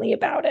openly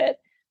about it.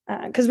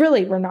 Because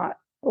really, we're not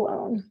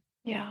alone.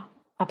 Yeah,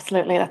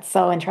 absolutely. That's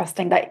so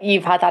interesting that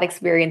you've had that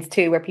experience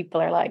too, where people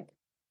are like,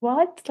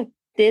 what? Like,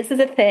 this is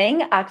a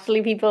thing?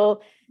 Actually,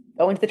 people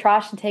go into the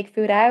trash and take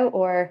food out,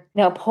 or,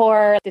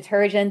 pour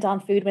detergent on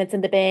food when it's in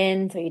the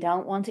bin, so you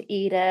don't want to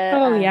eat it.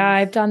 Oh, yeah,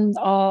 I've done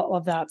all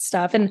of that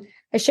stuff. And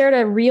I shared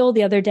a reel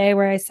the other day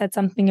where I said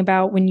something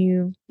about when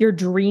you're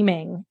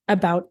dreaming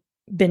about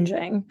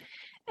binging.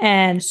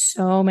 And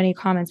so many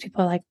comments,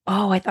 people are like,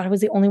 I thought I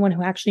was the only one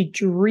who actually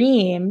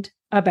dreamed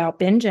about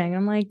binging.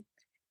 I'm like,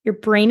 your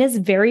brain is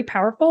very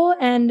powerful.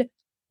 And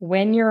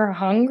when you're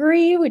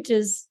hungry, which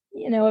is,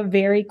 a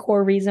very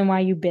core reason why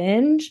you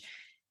binge,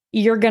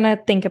 you're going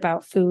to think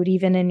about food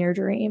even in your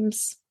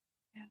dreams.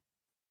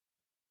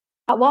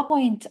 At what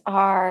point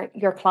are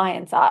your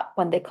clients at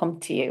when they come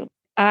to you?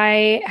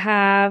 I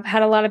have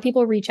had a lot of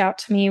people reach out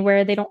to me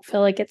where they don't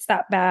feel like it's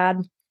that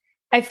bad.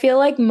 I feel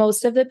like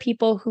most of the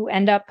people who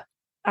end up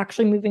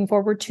actually moving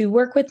forward to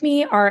work with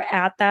me are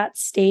at that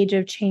stage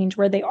of change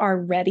where they are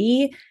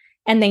ready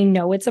and they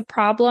know it's a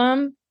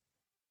problem.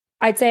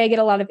 I'd say I get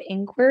a lot of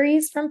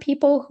inquiries from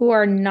people who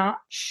are not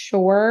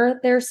sure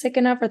they're sick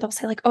enough, or they'll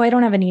say like, I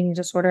don't have an eating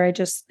disorder. I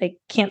just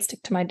can't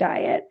stick to my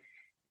diet.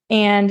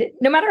 And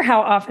no matter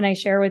how often I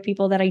share with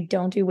people that I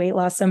don't do weight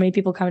loss, so many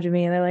people come to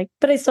me and they're like,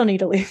 but I still need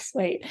to lose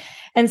weight.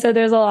 And so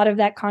there's a lot of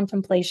that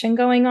contemplation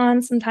going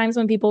on sometimes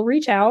when people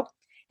reach out.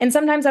 And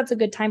sometimes that's a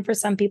good time for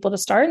some people to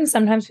start. And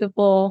sometimes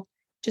people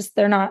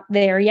they're not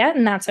there yet.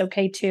 And that's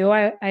okay too.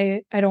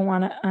 I don't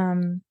want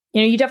to,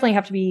 you definitely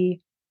have to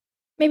be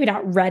maybe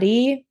not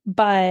ready,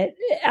 but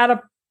at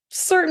a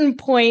certain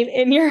point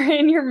in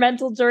your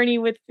mental journey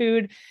with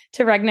food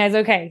to recognize,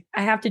 okay,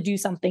 I have to do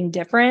something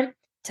different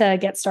to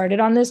get started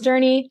on this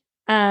journey.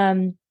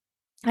 I'd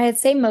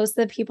say most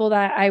of the people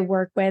that I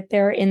work with,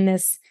 they're in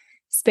this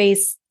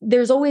space.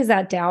 There's always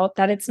that doubt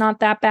that it's not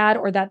that bad,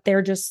 or that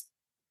they're just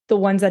the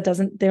ones that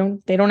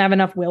they don't have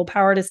enough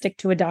willpower to stick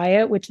to a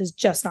diet, which is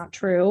just not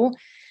true.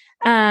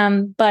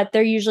 But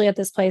they're usually at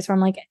this place where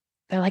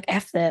they're like,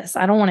 F this,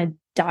 I don't want to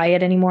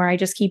diet anymore. I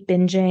just keep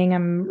binging.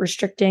 I'm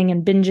restricting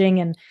and binging,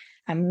 and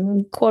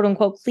I'm quote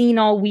unquote clean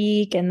all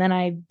week. And then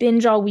I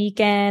binge all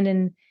weekend,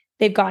 and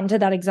they've gotten to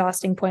that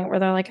exhausting point where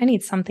they're like, I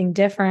need something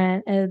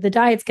different. The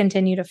diets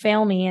continue to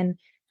fail me. And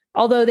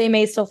although they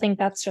may still think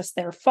that's just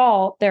their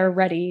fault, they're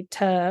ready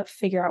to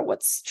figure out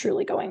what's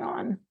truly going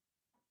on.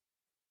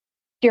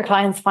 Do your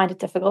clients find it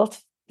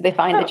difficult? Do they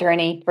find the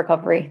journey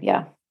recovery?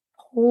 Yeah.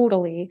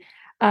 Totally.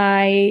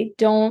 I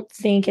don't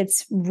think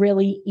it's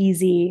really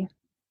easy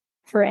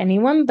for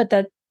anyone, but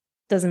that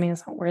doesn't mean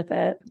it's not worth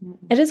it.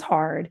 It is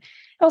hard.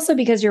 Also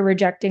because you're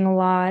rejecting a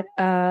lot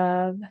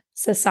of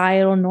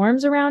societal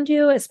norms around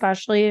you,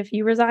 especially if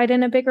you reside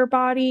in a bigger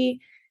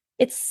body.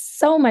 It's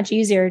so much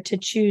easier to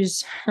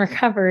choose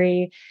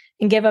recovery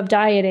and give up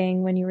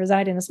dieting when you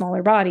reside in a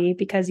smaller body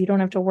because you don't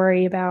have to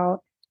worry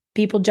about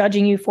people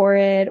judging you for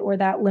it or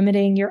that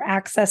limiting your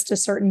access to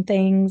certain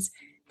things.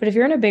 But if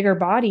you're in a bigger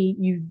body,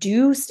 you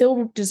do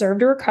still deserve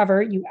to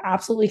recover. You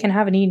absolutely can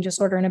have an eating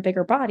disorder in a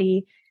bigger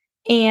body.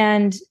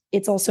 And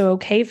it's also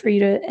okay for you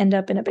to end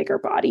up in a bigger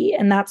body.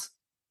 And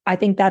I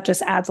think that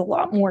just adds a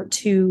lot more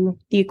to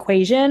the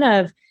equation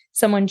of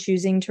someone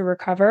choosing to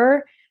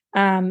recover,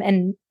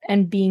 and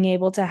being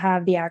able to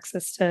have the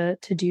access to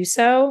do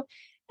so.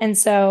 And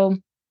so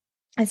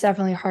it's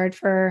definitely hard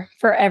for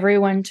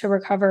everyone to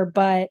recover,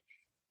 but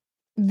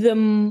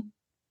when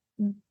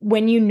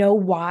you know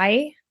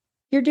why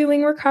you're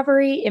doing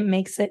recovery, it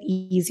makes it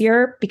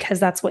easier because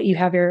that's what you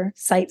have your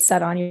sights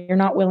set on. You're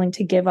not willing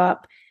to give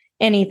up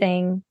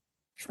anything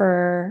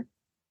for,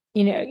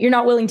 you're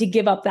not willing to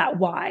give up that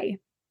why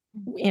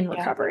in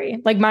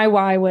recovery. Like my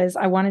why was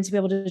I wanted to be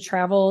able to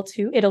travel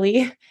to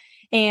Italy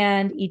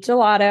and eat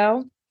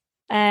gelato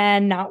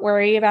and not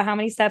worry about how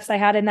many steps I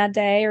had in that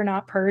day or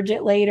not purge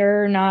it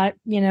later, or not,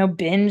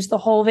 binge the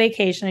whole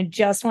vacation. I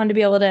just wanted to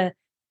be able to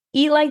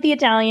eat like the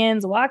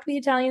Italians, walk the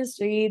Italian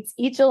streets,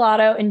 eat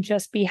gelato, and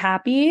just be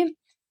happy.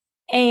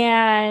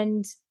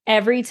 And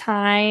every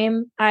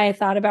time I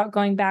thought about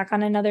going back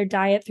on another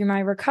diet through my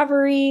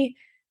recovery,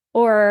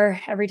 or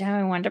every time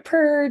I wanted to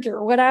purge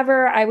or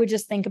whatever, I would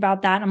just think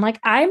about that. I'm like,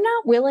 I'm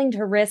not willing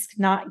to risk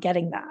not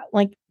getting that.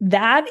 Like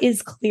that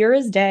is clear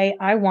as day.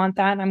 I want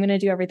that. And I'm going to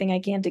do everything I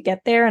can to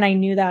get there. And I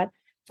knew that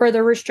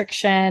further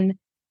restriction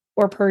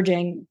or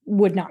purging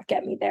would not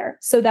get me there.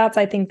 So that's,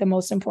 I think, the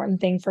most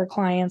important thing for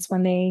clients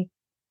when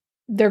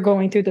they're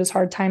going through those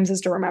hard times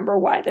is to remember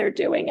why they're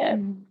doing it.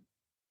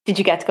 Did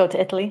you get to go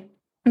to Italy?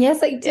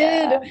 Yes, I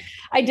did. Yeah.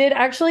 I did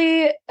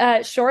actually,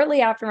 shortly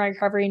after my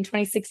recovery in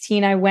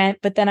 2016, I went,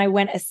 but then I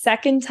went a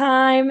second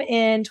time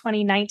in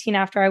 2019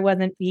 after I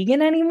wasn't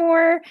vegan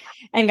anymore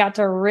and got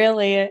to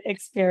really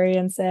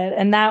experience it.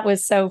 And that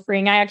was so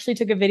freeing. I actually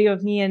took a video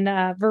of me in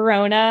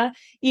Verona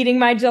eating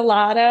my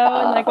gelato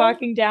and like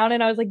walking down.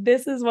 And I was like,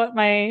 this is what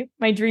my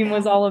dream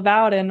was all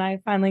about. And I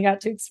finally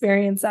got to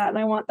experience that. And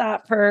I want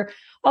that for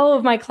all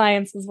of my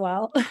clients as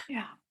well.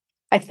 Yeah.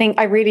 I think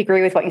I really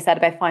agree with what you said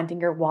about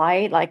finding your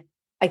why. Like,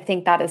 I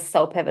think that is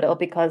so pivotal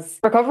because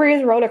recovery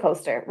is a roller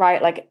coaster,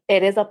 right? Like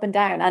it is up and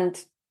down.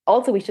 And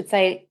also we should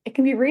say it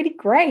can be really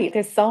great.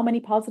 There's so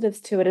many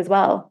positives to it as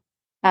well.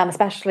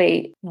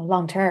 Especially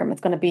long term, it's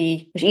going to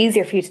be much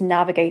easier for you to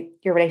navigate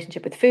your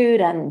relationship with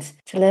food and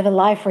to live a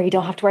life where you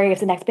don't have to worry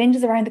if the next binge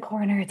is around the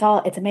corner.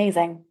 It's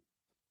amazing.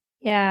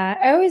 Yeah.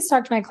 I always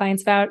talk to my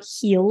clients about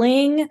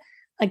healing,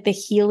 like the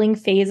healing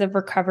phase of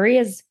recovery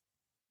is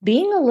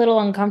being a little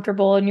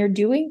uncomfortable and you're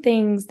doing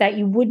things that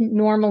you wouldn't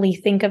normally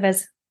think of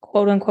as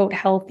quote unquote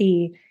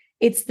healthy.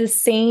 It's the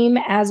same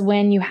as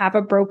when you have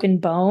a broken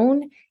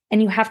bone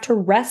and you have to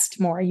rest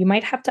more. You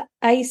might have to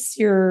ice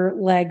your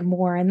leg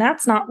more, and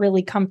that's not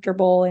really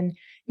comfortable. And you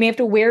may have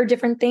to wear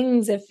different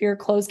things if your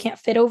clothes can't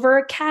fit over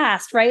a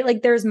cast, right?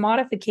 Like there's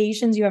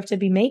modifications you have to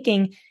be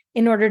making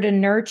in order to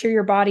nurture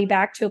your body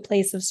back to a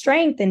place of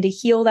strength and to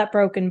heal that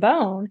broken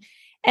bone.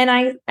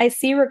 And I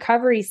see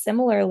recovery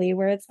similarly,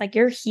 where it's like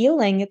you're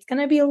healing. It's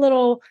going to be a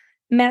little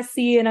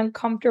messy and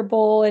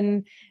uncomfortable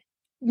and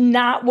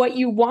not what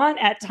you want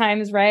at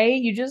times, right?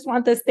 You just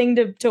want this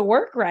thing to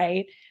work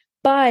right.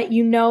 But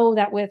you know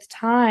that with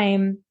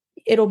time,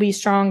 it'll be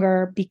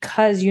stronger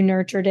because you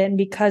nurtured it and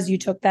because you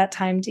took that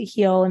time to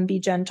heal and be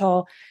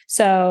gentle.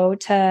 So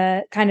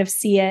to kind of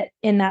see it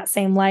in that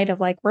same light of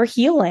like, we're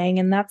healing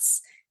and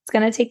it's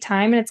going to take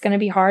time and it's going to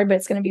be hard, but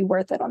it's going to be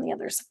worth it on the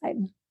other side.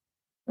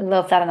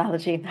 Love that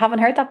analogy. Haven't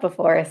heard that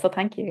before. So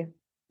thank you.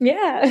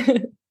 Yeah.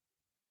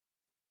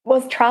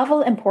 Was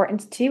travel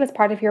important to you as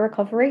part of your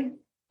recovery?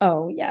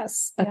 Oh,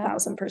 yes.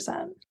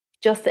 1,000%.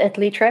 Just the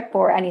Italy trip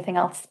or anything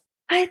else?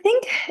 I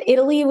think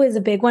Italy was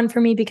a big one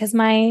for me because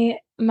my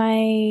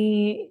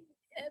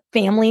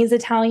family is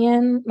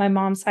Italian. My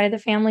mom's side of the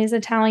family is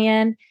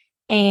Italian.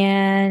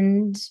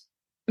 And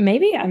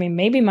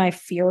maybe my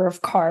fear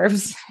of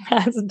carbs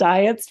as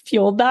diets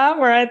fueled that,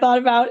 where I thought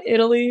about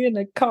Italy and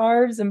the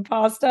carbs and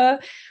pasta.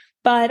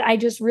 But I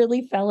just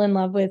really fell in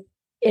love with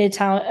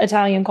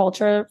Italian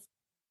culture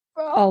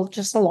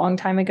just a long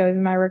time ago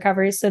in my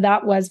recovery. So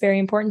that was very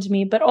important to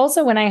me. But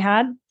also when I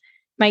had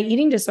my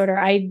eating disorder,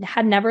 I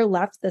had never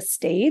left the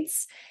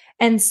States.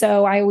 And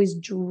so I always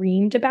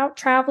dreamed about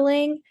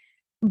traveling.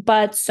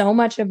 But so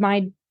much of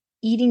my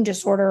eating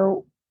disorder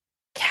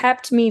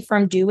kept me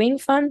from doing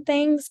fun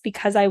things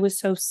because I was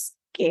so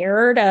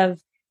scared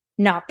of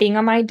not being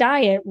on my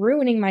diet,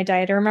 ruining my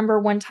diet. I remember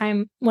one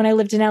time when I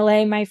lived in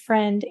LA, my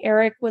friend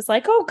Eric was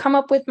like, oh, come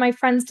up with my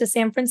friends to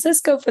San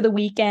Francisco for the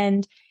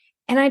weekend.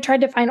 And I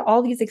tried to find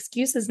all these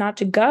excuses not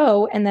to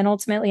go. And then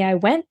ultimately I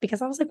went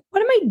because I was like,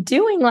 what am I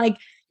doing? Like,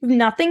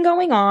 nothing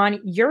going on.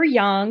 You're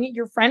young.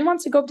 Your friend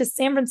wants to go up to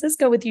San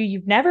Francisco with you.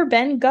 You've never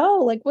been. Go.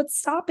 Like, what's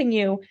stopping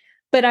you?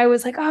 But I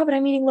was like, oh, but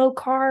I'm eating low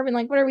carb. And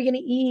like, what are we going to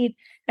eat?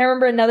 And I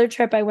remember another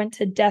trip I went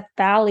to Death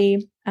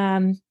Valley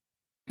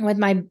with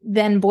my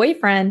then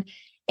boyfriend.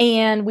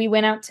 And we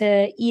went out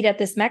to eat at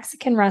this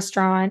Mexican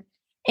restaurant.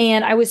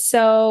 And I was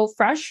so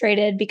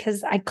frustrated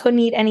because I couldn't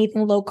eat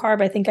anything low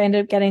carb. I think I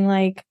ended up getting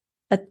like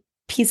a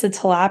piece of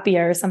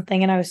tilapia or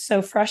something. And I was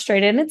so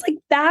frustrated. And it's like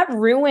that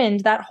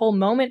ruined that whole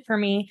moment for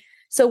me.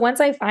 So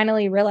once I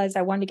finally realized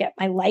I wanted to get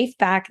my life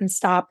back and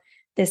stop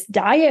this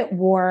diet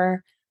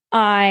war,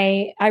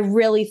 I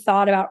really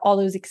thought about all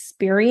those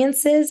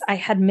experiences I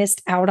had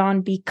missed out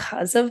on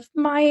because of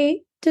my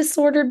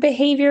disordered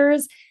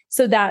behaviors.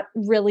 So that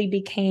really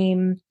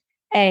became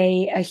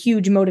a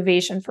huge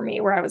motivation for me,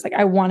 where I was like,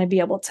 I want to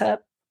be able to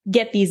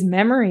get these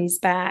memories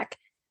back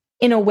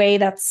in a way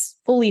that's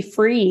fully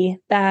free,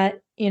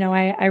 that,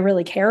 I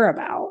really care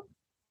about.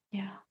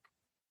 Yeah.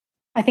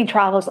 I think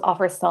travel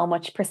offers so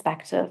much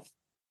perspective,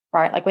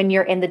 right? Like when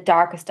you're in the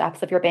darkest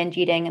depths of your binge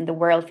eating and the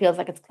world feels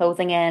like it's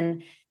closing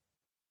in.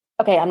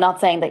 Okay, I'm not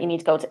saying that you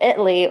need to go to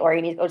Italy or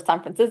you need to go to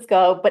San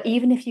Francisco, but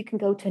even if you can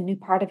go to a new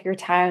part of your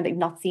town that you've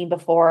not seen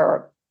before,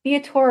 or be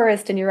a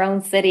tourist in your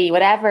own city,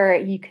 whatever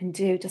you can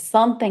do, just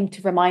something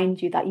to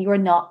remind you that you are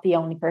not the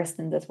only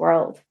person in this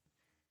world.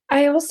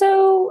 I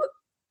also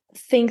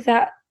think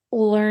that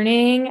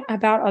learning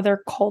about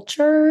other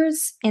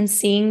cultures and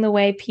seeing the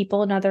way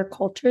people in other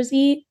cultures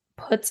eat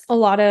puts a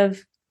lot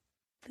of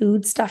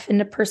food stuff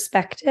into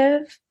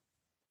perspective.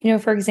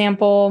 For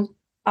example,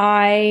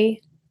 I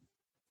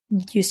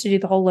used to do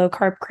the whole low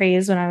carb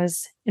craze when I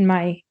was in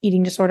my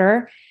eating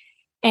disorder.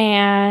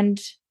 And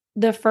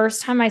the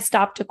first time I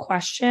stopped to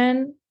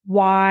question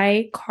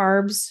why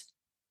carbs,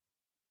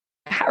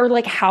 or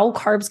like how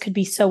carbs could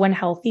be so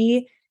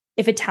unhealthy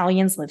if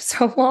Italians live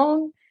so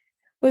long,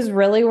 was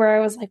really where I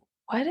was like,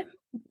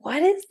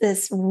 what is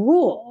this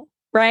rule,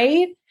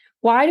 right?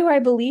 Why do I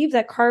believe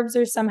that carbs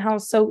are somehow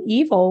so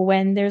evil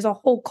when there's a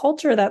whole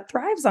culture that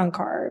thrives on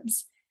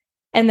carbs?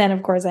 And then,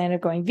 of course, I ended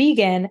up going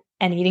vegan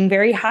and eating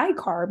very high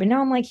carb. And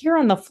now I'm like, here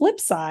on the flip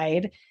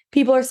side,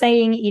 people are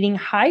saying eating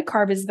high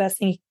carb is the best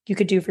thing you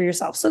could do for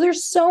yourself. So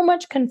there's so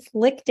much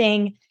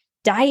conflicting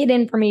diet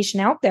information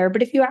out there.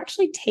 But if you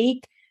actually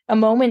take a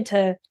moment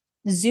to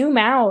zoom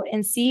out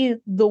and see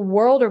the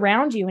world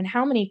around you and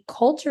how many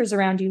cultures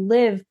around you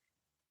live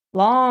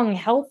long,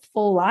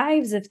 healthful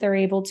lives, if they're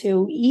able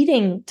to,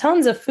 eating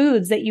tons of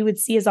foods that you would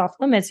see as off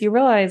limits, you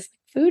realize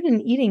food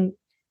and eating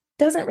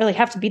doesn't really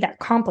have to be that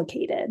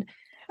complicated.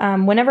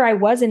 Whenever I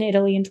was in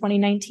Italy in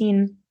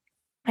 2019,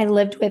 I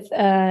lived with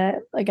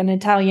like an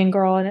Italian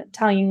girl, an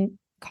Italian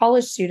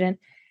college student.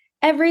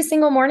 Every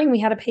single morning we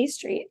had a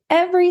pastry,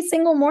 every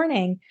single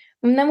morning.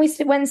 And then we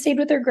went and stayed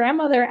with her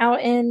grandmother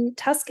out in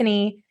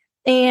Tuscany,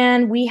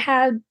 and we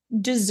had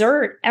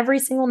dessert every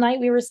single night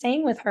we were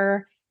staying with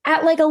her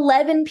at like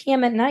 11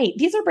 p.m. at night.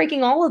 These are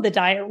breaking all of the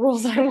diet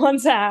rules I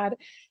once had.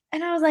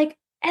 And I was like,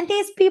 and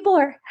these people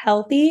are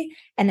healthy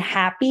and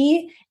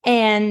happy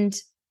and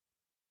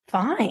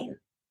fine.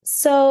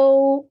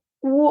 So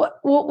what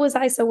was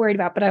I so worried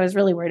about? But I was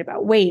really worried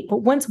about weight. But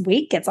once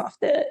weight gets off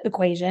the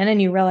equation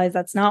and you realize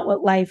that's not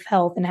what life,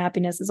 health, and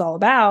happiness is all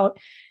about,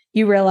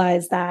 you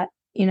realize that,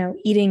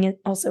 eating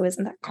also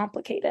isn't that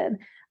complicated.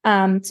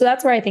 So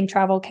that's where I think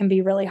travel can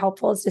be really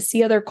helpful, is to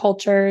see other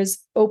cultures,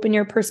 open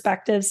your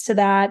perspectives to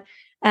that,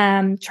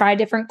 try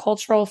different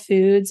cultural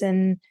foods,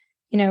 and,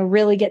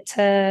 really get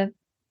to,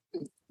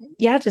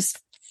 just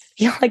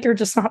feel like you're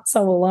just not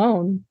so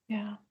alone.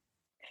 Yeah.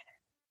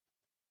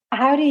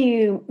 How do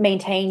you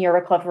maintain your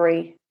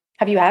recovery?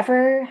 Have you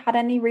ever had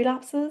any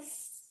relapses?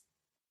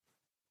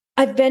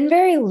 I've been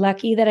very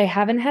lucky that I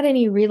haven't had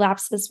any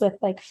relapses with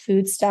like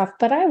food stuff,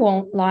 but I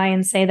won't lie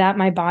and say that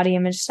my body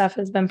image stuff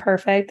has been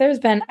perfect.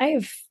 I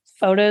have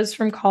photos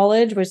from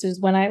college, which is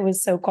when I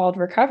was so-called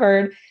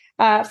recovered,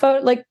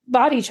 like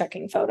body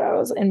checking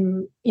photos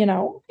and,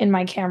 in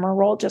my camera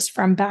roll just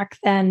from back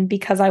then,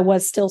 because I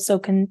was still so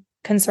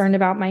concerned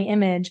about my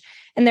image.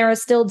 And there are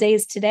still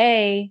days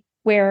today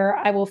where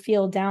I will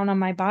feel down on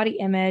my body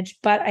image.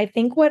 But I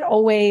think what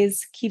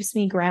always keeps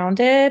me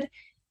grounded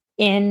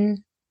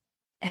in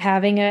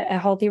having a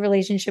healthy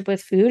relationship with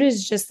food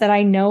is just that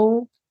I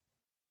know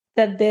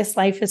that this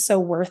life is so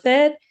worth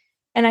it.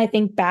 And I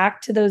think back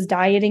to those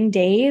dieting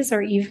days,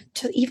 or even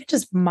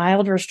just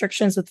mild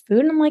restrictions with food,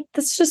 and I'm like,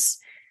 that's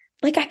just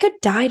like, I could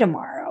die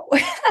tomorrow.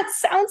 That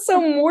sounds so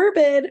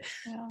morbid,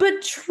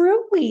 but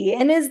truly.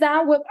 And is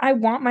that what I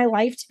want my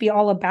life to be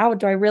all about?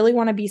 Do I really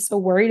want to be so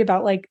worried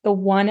about like the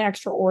one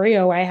extra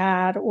Oreo I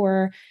had,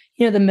 or,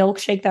 the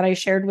milkshake that I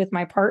shared with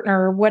my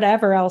partner, or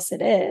whatever else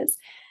it is?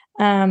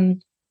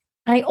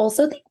 I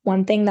also think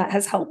one thing that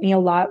has helped me a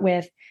lot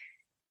with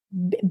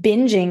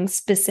binging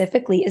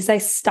specifically is I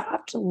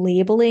stopped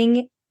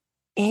labeling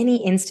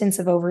any instance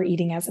of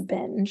overeating as a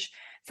binge.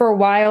 For a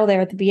while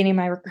there at the beginning of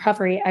my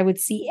recovery, I would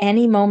see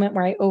any moment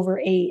where I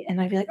overate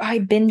and I'd be like, oh, I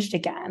binged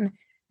again,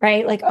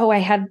 right? Like, oh, I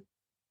had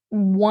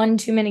one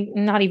too many,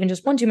 not even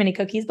just one too many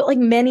cookies, but like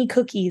many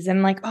cookies.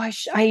 And like, oh,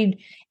 I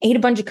ate a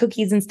bunch of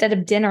cookies instead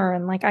of dinner.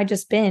 And like, I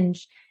just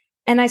binged.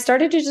 And I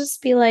started to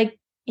just be like,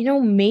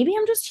 maybe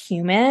I'm just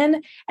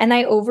human and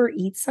I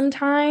overeat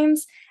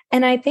sometimes.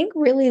 And I think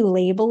really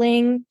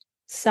labeling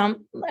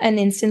an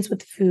instance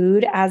with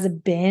food as a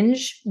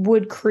binge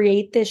would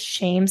create this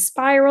shame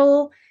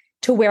spiral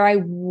to where I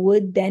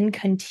would then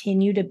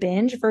continue to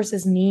binge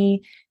versus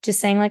me just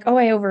saying like, oh,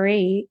 I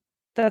overate.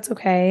 That's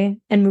okay.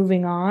 And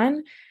moving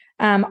on.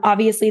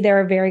 Obviously, there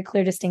are very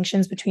clear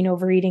distinctions between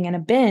overeating and a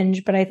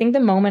binge, but I think the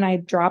moment I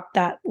dropped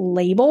that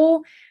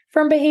label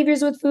from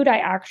behaviors with food, I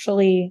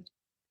actually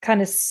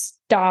kind of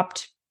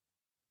stopped,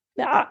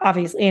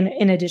 obviously,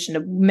 in addition to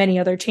many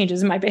other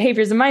changes in my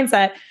behaviors and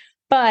mindset,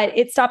 but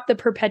it stopped the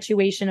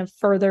perpetuation of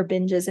further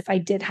binges if I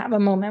did have a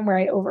moment where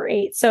I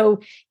overate. So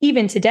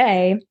even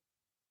today,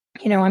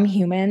 I'm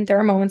human. There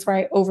are moments where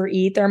I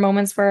overeat. There are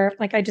moments where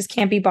like I just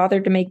can't be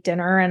bothered to make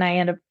dinner and I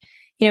end up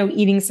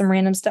eating some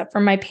random stuff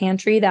from my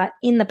pantry that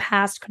in the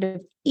past could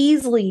have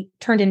easily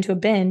turned into a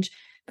binge.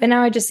 But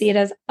now I just see it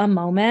as a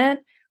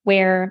moment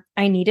where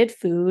I needed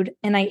food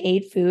and I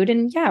ate food.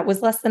 And yeah, it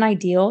was less than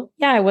ideal.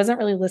 Yeah, I wasn't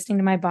really listening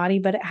to my body,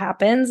 but it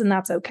happens and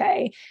that's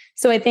okay.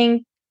 So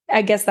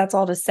I guess that's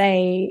all to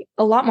say,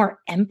 a lot more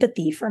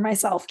empathy for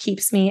myself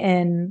keeps me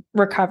in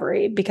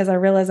recovery because I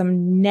realize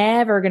I'm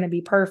never going to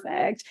be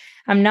perfect.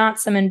 I'm not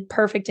some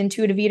perfect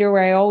intuitive eater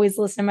where I always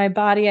listen to my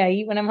body. I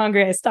eat when I'm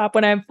hungry. I stop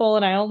when I'm full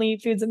and I only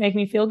eat foods that make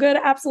me feel good.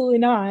 Absolutely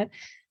not.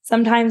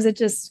 Sometimes it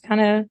just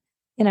kind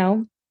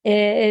of,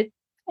 it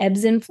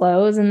ebbs and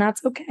flows and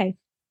that's okay.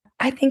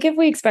 I think if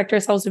we expect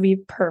ourselves to be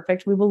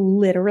perfect, we will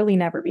literally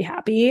never be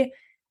happy.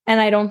 And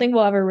I don't think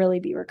we'll ever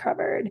really be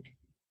recovered.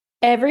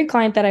 Every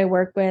client that I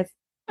work with,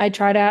 I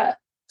try to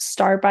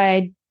start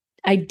by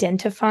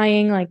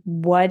identifying like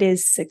what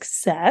is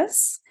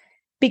success.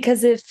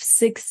 Because if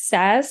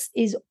success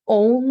is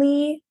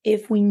only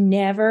if we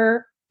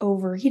never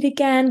overeat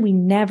again, we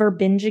never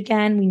binge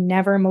again, we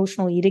never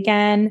emotionally eat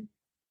again,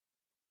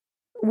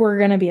 we're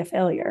going to be a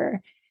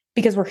failure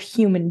because we're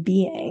human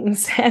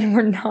beings and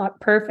we're not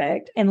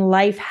perfect and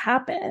life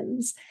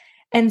happens.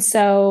 And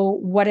so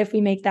what if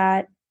we make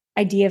that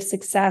idea of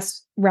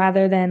success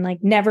rather than like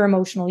never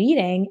emotional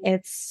eating,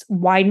 it's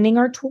widening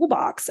our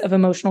toolbox of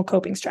emotional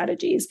coping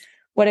strategies.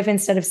 What if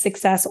instead of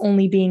success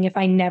only being if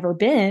I never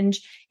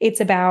binge, it's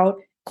about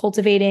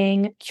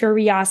cultivating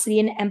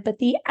curiosity and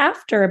empathy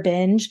after a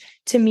binge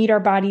to meet our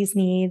body's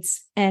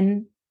needs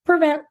and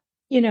prevent,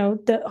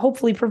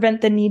 hopefully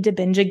prevent the need to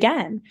binge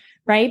again,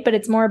 right? But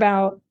it's more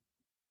about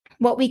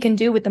what we can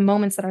do with the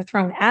moments that are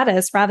thrown at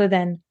us rather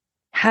than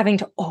having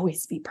to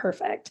always be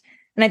perfect.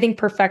 And I think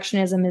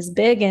perfectionism is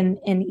big in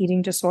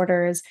eating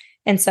disorders.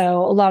 And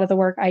so a lot of the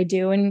work I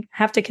do and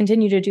have to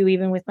continue to do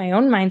even with my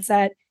own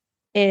mindset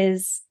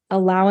is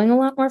allowing a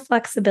lot more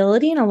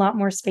flexibility and a lot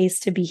more space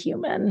to be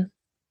human.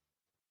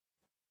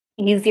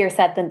 Easier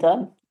said than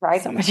done,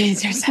 right? So much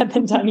easier said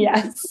than done,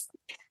 yes.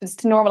 Just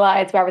to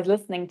normalize whoever's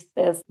listening to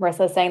this,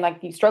 Marissa saying like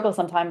you struggle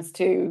sometimes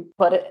to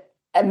put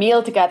a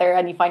meal together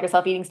and you find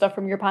yourself eating stuff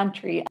from your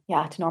pantry.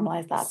 Yeah, to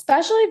normalize that.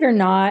 Especially if you're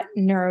not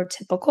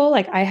neurotypical.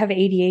 Like I have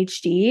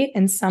ADHD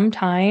and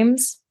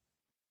sometimes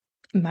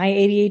my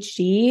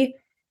ADHD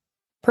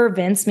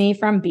prevents me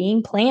from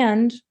being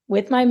planned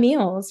with my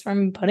meals,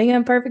 from putting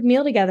a perfect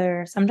meal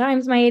together.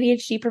 Sometimes my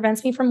ADHD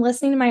prevents me from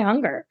listening to my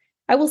hunger.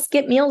 I will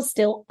skip meals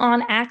still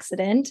on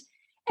accident.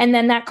 And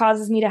then that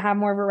causes me to have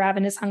more of a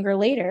ravenous hunger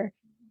later.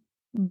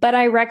 But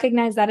I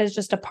recognize that as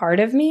just a part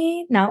of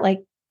me, not like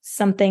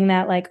something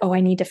that like, oh, I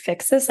need to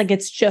fix this. Like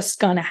it's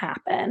just going to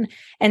happen.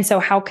 And so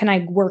how can I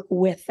work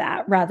with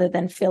that rather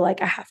than feel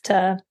like I have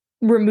to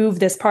remove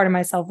this part of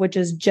myself, which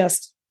is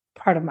just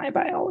part of my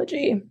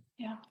biology.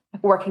 Yeah.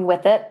 Working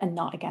with it and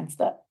not against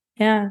it.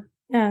 Yeah.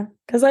 Yeah.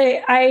 Cause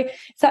so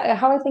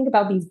how I think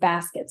about these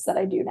baskets that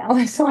I do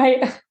now. So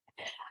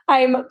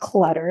I'm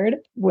cluttered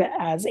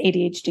as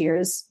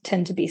ADHDers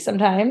tend to be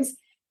sometimes.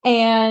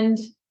 And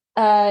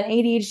an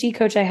ADHD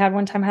coach I had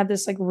one time had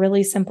this like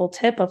really simple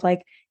tip of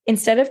like,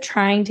 instead of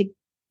trying to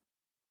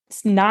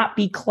not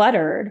be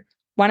cluttered,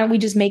 why don't we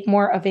just make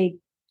more of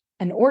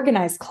an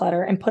organized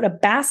clutter and put a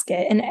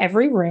basket in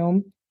every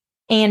room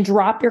and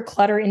drop your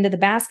clutter into the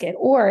basket?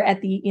 Or at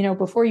the,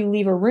 before you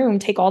leave a room,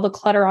 take all the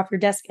clutter off your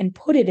desk and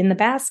put it in the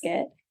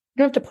basket. You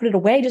don't have to put it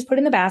away, just put it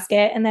in the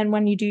basket. And then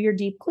when you do your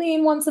deep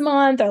clean once a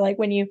month, or like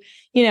when you,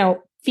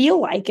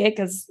 feel like it,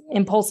 because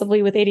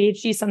impulsively with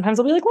ADHD, sometimes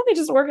I'll be like, let me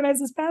just organize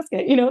this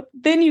basket,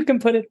 then you can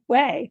put it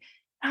away.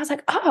 I was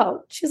like, oh,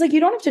 she's like, you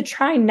don't have to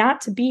try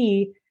not to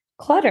be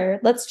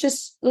cluttered. Let's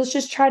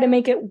just try to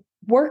make it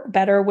work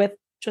better with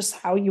just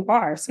how you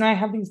are. So now I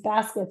have these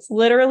baskets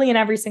literally in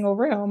every single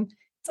room.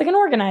 It's like an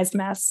organized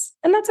mess,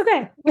 and that's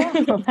okay.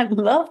 Wow, I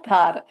love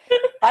that.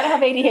 I don't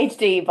have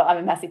ADHD, but I'm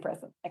a messy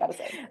person, I gotta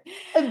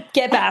say.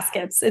 Get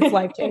baskets. It's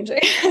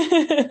life-changing.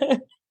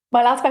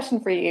 My last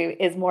question for you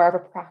is more of a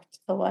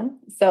practical one.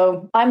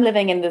 So I'm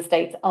living in the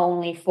States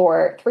only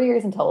for 3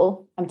 years in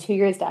total. I'm 2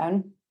 years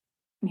down.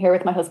 I'm here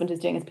with my husband who's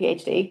doing his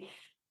PhD.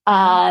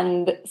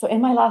 And so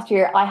in my last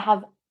year, I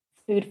have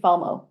food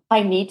FOMO.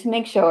 I need to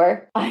make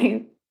sure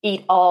I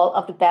eat all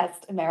of the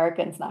best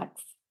American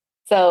snacks.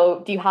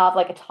 So do you have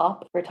like a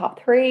top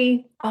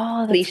three?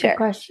 Oh, Please that's a good share.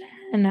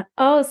 question.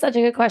 Oh, such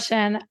a good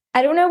question.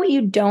 I don't know what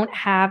you don't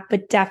have,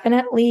 but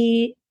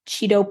definitely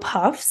Cheeto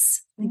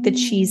Puffs, like the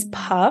cheese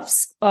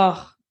puffs.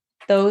 Oh,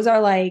 those are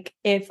like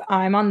if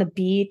I'm on the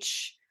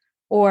beach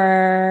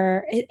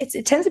or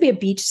it tends to be a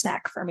beach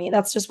snack for me.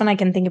 That's just when I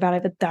can think about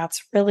it, but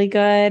that's really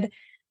good.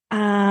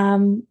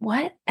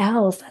 What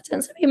else? That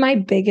tends to be my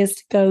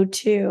biggest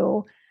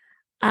go-to.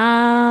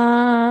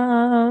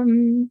 I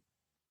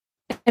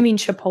mean,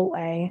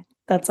 Chipotle.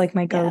 That's like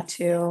my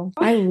go-to.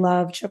 I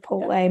love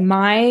Chipotle.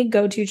 My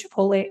go-to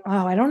Chipotle.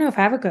 Oh, I don't know if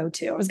I have a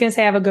go-to. I was going to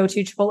say I have a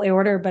go-to Chipotle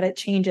order, but it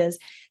changes.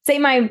 Say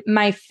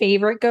my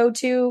favorite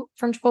go-to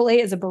from Chipotle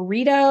is a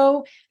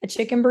burrito, a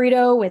chicken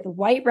burrito with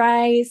white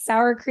rice,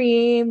 sour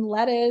cream,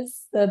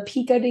 lettuce, the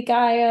pico de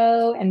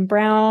gallo, and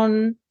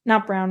black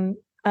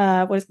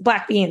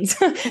beans,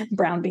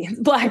 brown beans,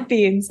 black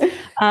beans.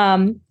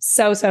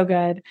 So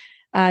good.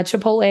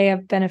 Chipotle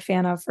I've been a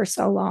fan of for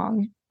so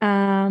long.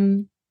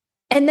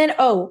 And then,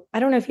 I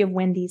don't know if you have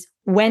Wendy's.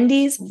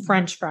 Wendy's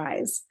French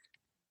fries.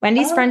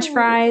 Wendy's French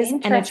fries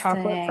and a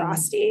chocolate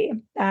frosty.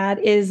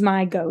 That is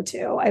my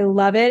go-to. I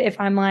love it if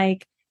I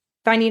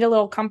need a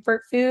little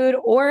comfort food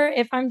or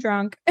if I'm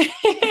drunk.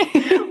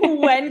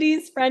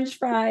 Wendy's French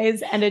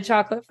fries and a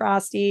chocolate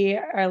frosty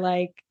are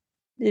like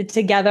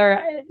together.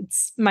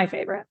 It's my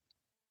favorite.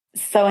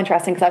 So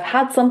interesting because I've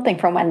had something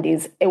from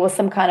Wendy's. It was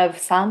some kind of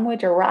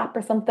sandwich or wrap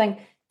or something.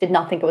 Did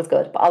not think it was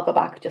good, but I'll go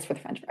back just for the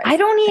French fries. I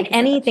don't eat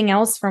anything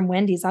else from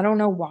Wendy's. I don't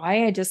know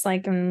why. I just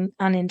am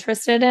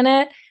uninterested in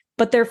it.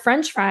 But their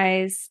French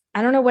fries,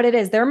 I don't know what it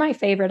is. They're my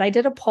favorite. I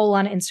did a poll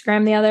on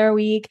Instagram the other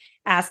week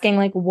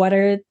asking what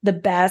are the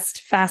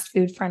best fast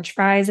food French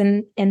fries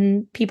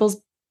in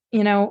people's,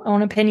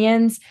 own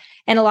opinions.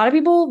 And a lot of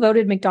people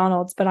voted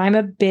McDonald's, but I'm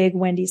a big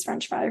Wendy's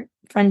French fry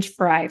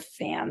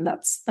fan.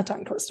 That's a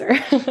tongue twister.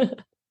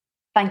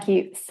 Thank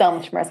you so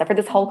much, Marissa, for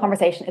this whole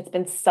conversation. It's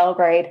been so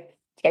great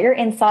to get your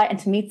insight and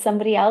to meet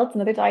somebody else,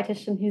 another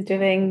dietitian who's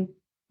doing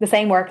the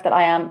same work that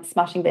I am,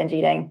 smashing binge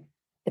eating.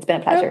 It's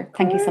been a pleasure.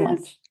 Thank you so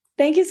much.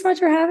 Thank you so much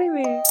for having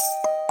me.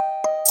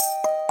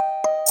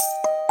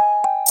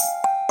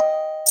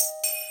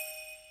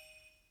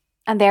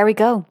 And there we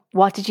go.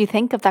 What did you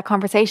think of that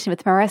conversation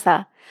with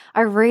Marissa?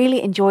 I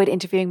really enjoyed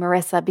interviewing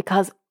Marissa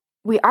because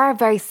we are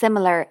very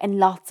similar in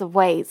lots of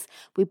ways.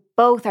 We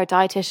both are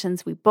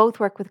dietitians. We both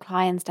work with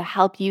clients to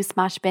help you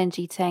smash binge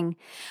eating,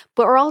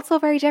 but we're also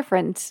very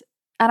different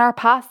and our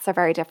paths are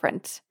very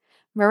different.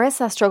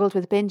 Marissa struggled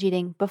with binge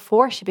eating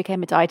before she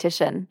became a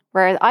dietitian,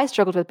 whereas I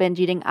struggled with binge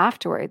eating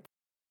afterwards.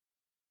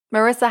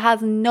 Marissa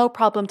has no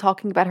problem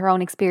talking about her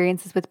own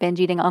experiences with binge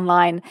eating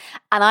online,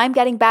 and I'm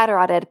getting better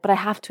at it, but I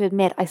have to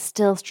admit I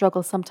still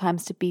struggle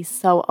sometimes to be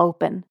so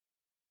open.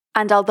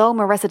 And although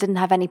Marissa didn't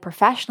have any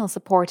professional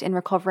support in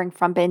recovering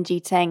from binge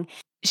eating,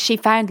 she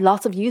found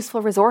lots of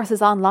useful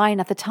resources online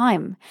at the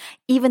time.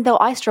 Even though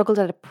I struggled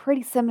at a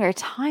pretty similar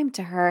time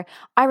to her,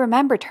 I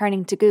remember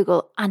turning to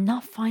Google and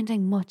not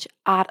finding much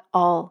at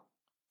all.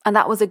 And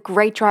that was a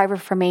great driver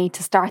for me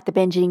to start the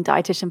Binge Eating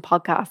Dietitian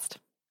podcast.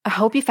 I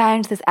hope you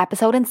found this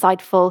episode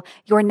insightful.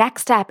 Your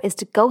next step is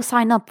to go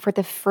sign up for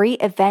the free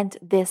event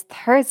this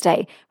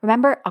Thursday.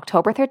 Remember,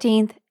 October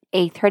 13th,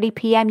 8:30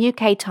 p.m.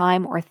 UK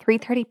time or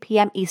 3:30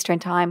 p.m. Eastern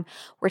time.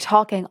 We're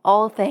talking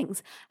all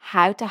things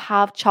how to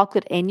have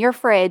chocolate in your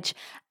fridge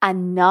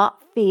and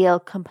not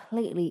feel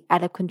completely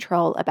out of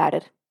control about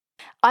it.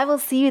 I will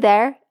see you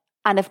there.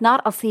 And if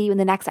not, I'll see you in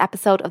the next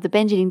episode of the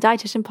Binge Eating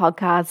Dietitian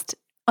podcast.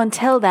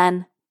 Until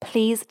then,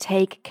 please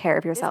take care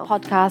of yourself.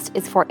 This podcast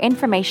is for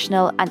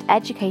informational and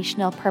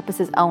educational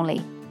purposes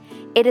only.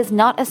 It is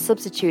not a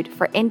substitute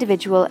for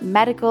individual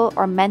medical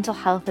or mental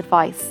health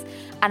advice,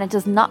 and it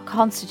does not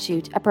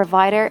constitute a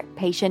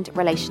provider-patient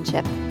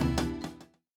relationship.